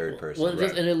bring a third person. Well,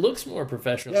 and it looks more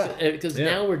professional because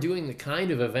now we're doing the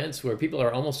kind of events where people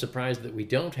are almost surprised that we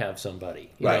don't have somebody.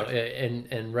 You know?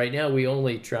 And right now we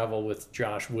only travel with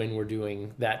Josh when we're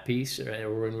doing that piece,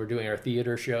 or when we're doing our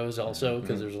theater shows also,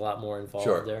 because there's a lot more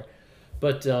involved there.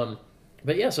 But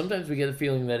yeah, sometimes we get a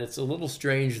feeling that it's a little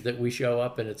strange that we show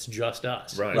up and it's just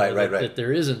us. Right. That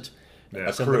there isn't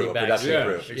a crew, a production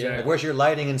crew. Exactly. Like, where's your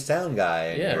lighting and sound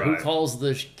guy? Who calls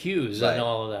the cues and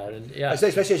all of that? And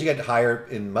especially as you get higher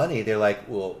in money, they're like,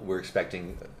 well, we're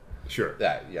expecting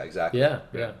that. Yeah, exactly.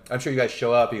 Yeah. I'm sure you guys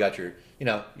show up, you got your,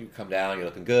 you come down, you're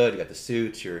looking good, you got the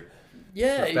suits, you're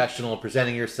professional,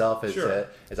 presenting yourself as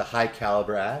a high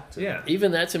caliber act. Even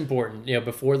that's important,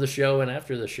 before the show and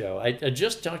after the show. I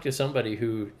just talked to somebody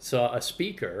who saw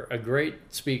a great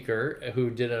speaker who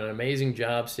did an amazing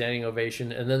job, standing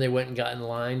ovation, and then they went and got in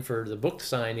line for the book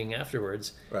signing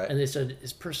afterwards, and they said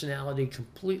his personality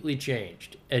completely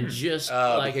changed and just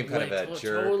became kind of a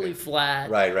jerk, totally flat,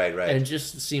 right, and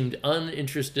just seemed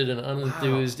uninterested and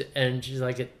unenthused, and she's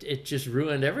like, it just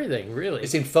ruined everything, really. It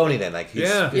seemed phony then, like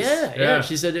Yeah,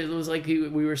 she said it was like we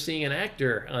were seeing an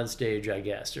actor on stage, I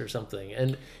guess, or something.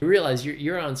 And you realize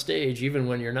you're on stage even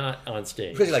when you're not on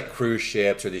stage. Especially like cruise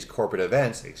ships or these corporate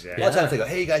events. Exactly. A lot of times they go,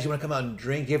 hey, you guys, you want to come out and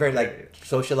drink? Do you ever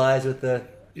socialize with the...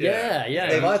 Yeah.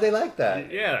 They like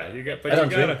that. Yeah, I don't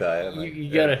drink though.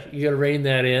 You gotta rein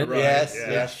that in. Right.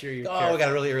 Yes. Sure. We got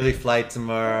a really early flight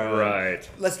tomorrow. Right.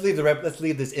 Let's leave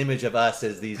this image of us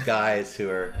as these guys who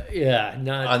are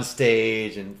not on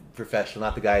stage and professional,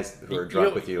 not the guys who are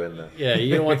drunk with you in the. Yeah,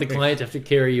 you don't want the client to have to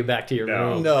carry you back to your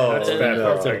room. No, that's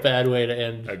a bad way to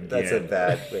end. That's a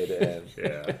bad way to end.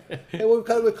 Hey, we've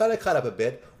kind of caught up a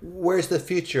bit. Where's the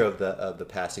future of the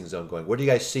passing zone going? What do you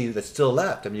guys see that's still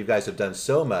left? I mean, you guys have done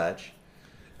so much.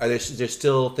 Are there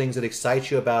still things that excite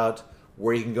you about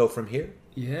where you can go from here?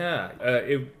 Yeah,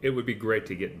 it would be great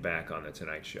to get back on the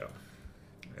Tonight Show.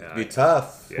 It'd be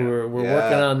tough. Yeah. We're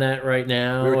working on that right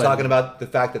now. We were talking about the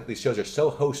fact that these shows are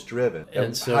so host driven.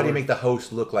 And so how do you make the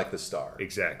host look like the star?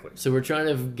 Exactly. So we're trying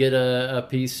to get a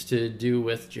piece to do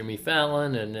with Jimmy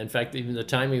Fallon, and in fact, even the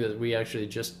timing that we actually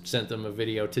just sent them a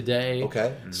video today.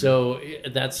 Okay. Mm-hmm. So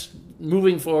that's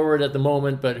moving forward at the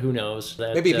moment, but who knows?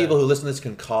 Maybe people who listen to this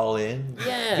can call in.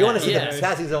 Yeah. If you want to see the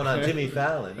passing zone on Jimmy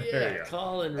Fallon.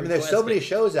 Call in. I mean, there's so many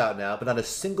shows out now, but not a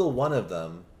single one of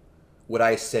them would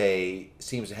I say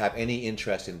seems to have any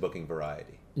interest in booking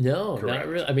Variety. No, not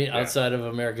really. I mean, outside of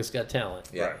America's Got Talent.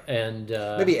 Yeah. And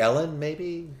maybe Ellen,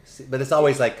 but it's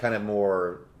always like kind of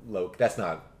more low. That's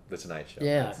not the Tonight Show.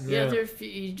 Yeah.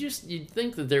 You'd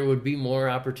think that there would be more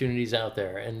opportunities out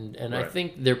there, and I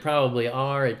think there probably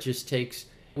are. It just takes.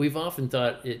 We've often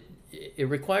thought it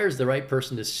requires the right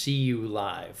person to see you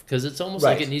live, because it's almost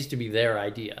like it needs to be their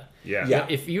idea. Yeah.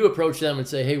 If you approach them and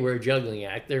say, hey, we're a juggling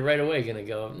act, they're right away going to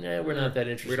go, nah, we're not that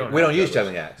interested. We don't use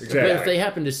juggling acts. Exactly. But if they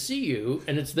happen to see you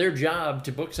and it's their job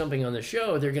to book something on the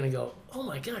show, they're going to go, oh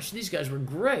my gosh, these guys were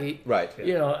great. Right.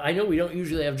 I know we don't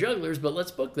usually have jugglers, but let's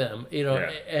book them.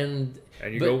 And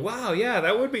you go, wow,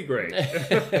 that would be great.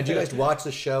 And do you guys watch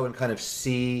the show and kind of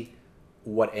see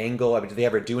what angle? I mean, do they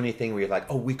ever do anything where you're like,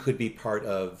 oh, we could be part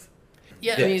of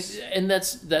Yeah, yes. I mean, and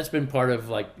that's been part of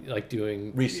like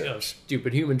doing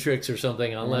stupid human tricks or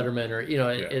something on Letterman, or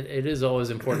it is always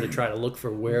important to try to look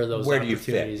for where those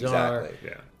opportunities are.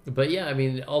 Yeah. But yeah, I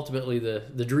mean, ultimately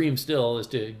the dream still is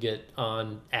to get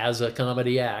on as a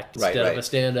comedy act instead of a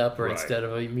stand-up or instead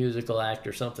of a musical act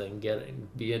or something.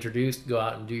 Be introduced, go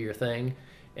out and do your thing,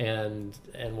 and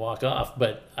walk off.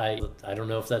 But I don't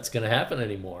know if that's going to happen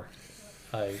anymore.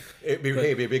 It'd be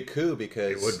a big coup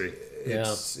because it would be.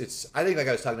 It's. I think, like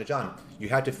I was talking to John, you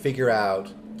have to figure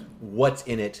out what's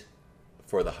in it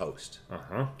for the host.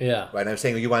 Yeah. Right. And I'm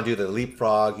saying you want to do the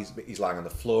leapfrog. He's lying on the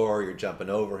floor. You're jumping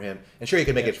over him, and sure you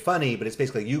can make it funny, but it's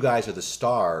basically you guys are the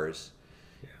stars,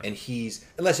 and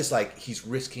unless it's like he's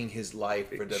risking his life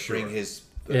to bring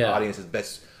the audience's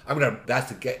best. That's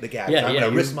the gag. I'm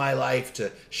gonna risk my life to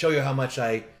show you how much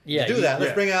I do that.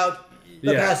 Let's bring out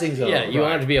the passing zone. Yeah, you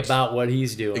want it to be about what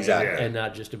he's doing, and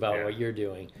not just about what you're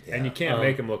doing. Yeah. And you can't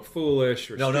make him look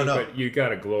foolish or stupid. No. You got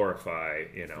to glorify,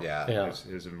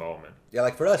 his involvement. Yeah,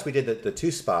 like for us, we did the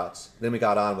 2 spots. Then we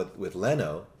got on with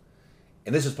Leno,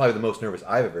 and this is probably the most nervous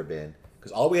I've ever been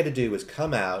because all we had to do was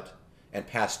come out and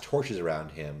pass torches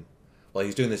around him while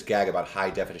he's doing this gag about high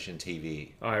definition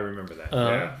TV. Oh, I remember that.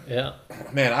 Yeah.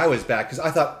 Man, I was back because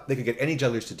I thought they could get any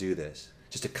jugglers to do this.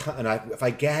 Just to if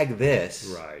I gag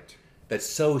this, that's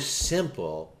so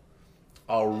simple,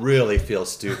 I'll really feel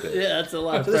stupid. Yeah, that's a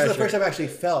lot of pressure. This is the first time I actually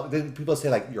felt. People say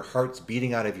like your heart's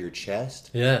beating out of your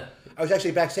chest. Yeah. I was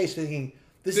actually backstage thinking,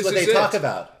 this is what they talk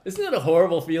about. Isn't that a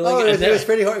horrible feeling? Oh, it was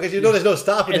pretty hard because there's no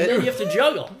stopping it. And then you have to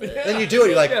juggle. Then you do it.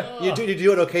 You're like, you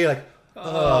do it okay. You're like,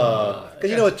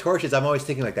 because with torches, I'm always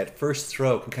thinking like that first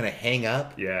throw can kind of hang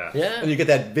up. Yeah. And you get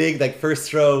that big first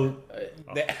throw.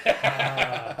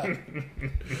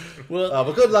 Well,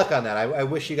 but good luck on that. I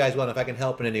wish you guys well. If I can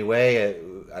help in any way,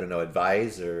 I don't know,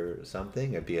 advise or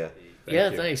something. It'd be a.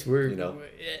 Thanks.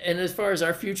 And as far as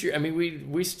our future, I mean,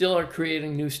 we still are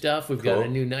creating new stuff. We've got a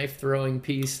new knife throwing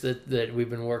piece that we've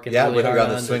been working. Really hard on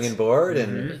the swinging board,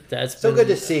 and that's so good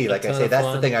to see. Like I say, that's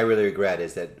the thing I really regret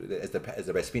is that as the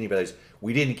Raspini brothers,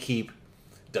 we didn't keep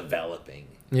developing.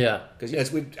 Yeah, because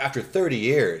after 30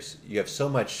 years, you have so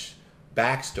much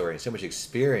backstory and so much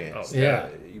experience.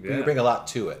 You bring a lot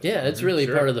to it. Yeah, it's really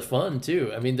part of the fun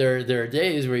too. I mean, there are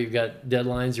days where you've got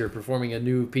deadlines, you're performing a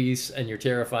new piece, and you're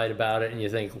terrified about it, and you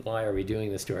think, why are we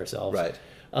doing this to ourselves? Right.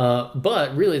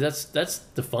 But really, that's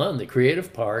the fun. The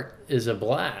creative part is a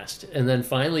blast, and then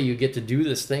finally you get to do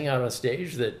this thing out on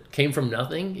stage that came from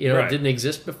nothing. It didn't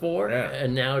exist before,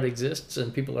 and now it exists,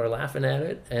 and people are laughing at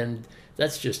it, and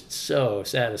that's just so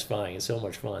satisfying and so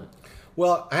much fun.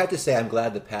 Well, I have to say I'm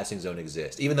glad the Passing Zone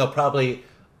exists, even though probably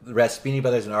the Raspini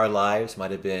brothers in our lives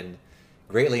might have been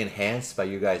greatly enhanced by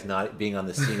you guys not being on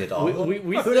the scene at all.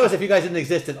 Who knows if you guys didn't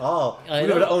exist at all? We would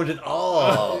have owned it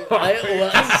all. To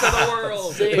the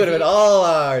world. It would have been all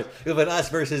ours. It would have been us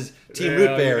versus Team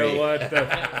Rootberry. You know what?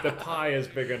 The pie is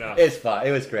big enough. It's fine.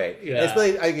 It was great. Yeah. It's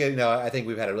really, I think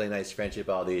we've had a really nice friendship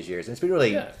all these years. And it's been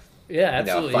really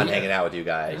absolutely fun hanging out with you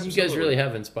guys. You guys really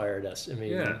have inspired us. I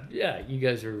mean, you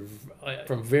guys are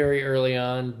from very early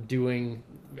on doing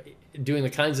the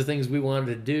kinds of things we wanted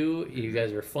to do. You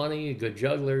guys are funny, good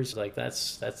jugglers. Like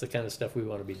that's the kind of stuff we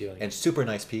want to be doing. And super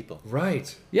nice people.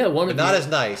 Right. Yeah, but not as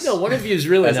nice. No, one of you is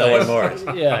really as nice. Owen Morris.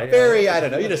 Very, I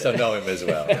don't know. You just don't know him as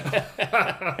well.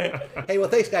 Hey, well,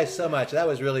 thanks guys so much. That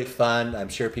was really fun. I'm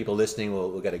sure people listening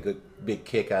will get a good big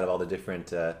kick out of all the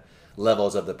different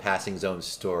levels of the Passing Zone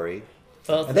story.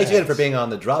 Well, and thanks again for being on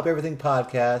the Drop Everything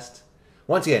podcast.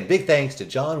 Once again, big thanks to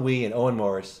John Wee and Owen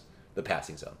Morris, the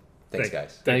Passing Zone. Thanks,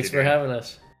 guys. Thanks for having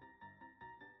us.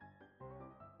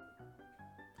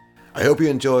 I hope you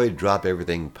enjoyed Drop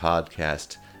Everything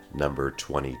podcast number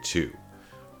 22.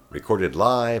 Recorded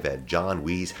live at John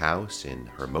Wee's house in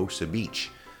Hermosa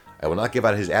Beach. I will not give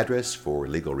out his address for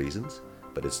legal reasons,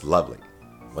 but it's lovely.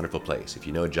 Wonderful place. If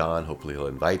you know John, hopefully he'll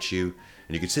invite you,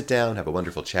 and you can sit down, have a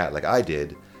wonderful chat like I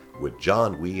did with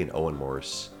John Wee and Owen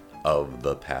Morris of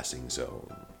The Passing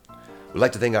Zone. We'd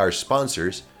like to thank our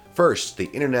sponsors. First, the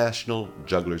International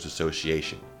Jugglers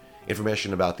Association.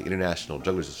 Information about the International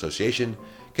Jugglers Association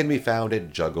can be found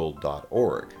at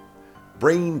juggle.org.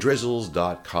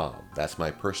 braindrizzles.com. That's my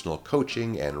personal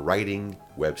coaching and writing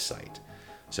website.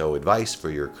 So advice for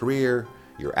your career,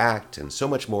 your act, and so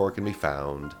much more can be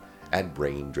found at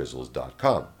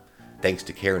braindrizzles.com. Thanks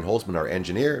to Karen Holzman, our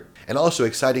engineer, and also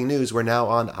exciting news, we're now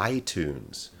on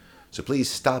iTunes. So please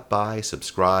stop by,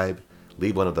 subscribe,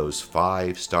 leave one of those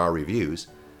 5-star reviews.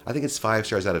 I think it's 5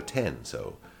 stars out of 10,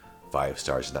 so 5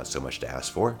 stars is not so much to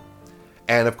ask for.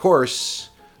 And of course,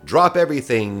 drop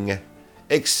everything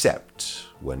except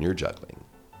when you're juggling.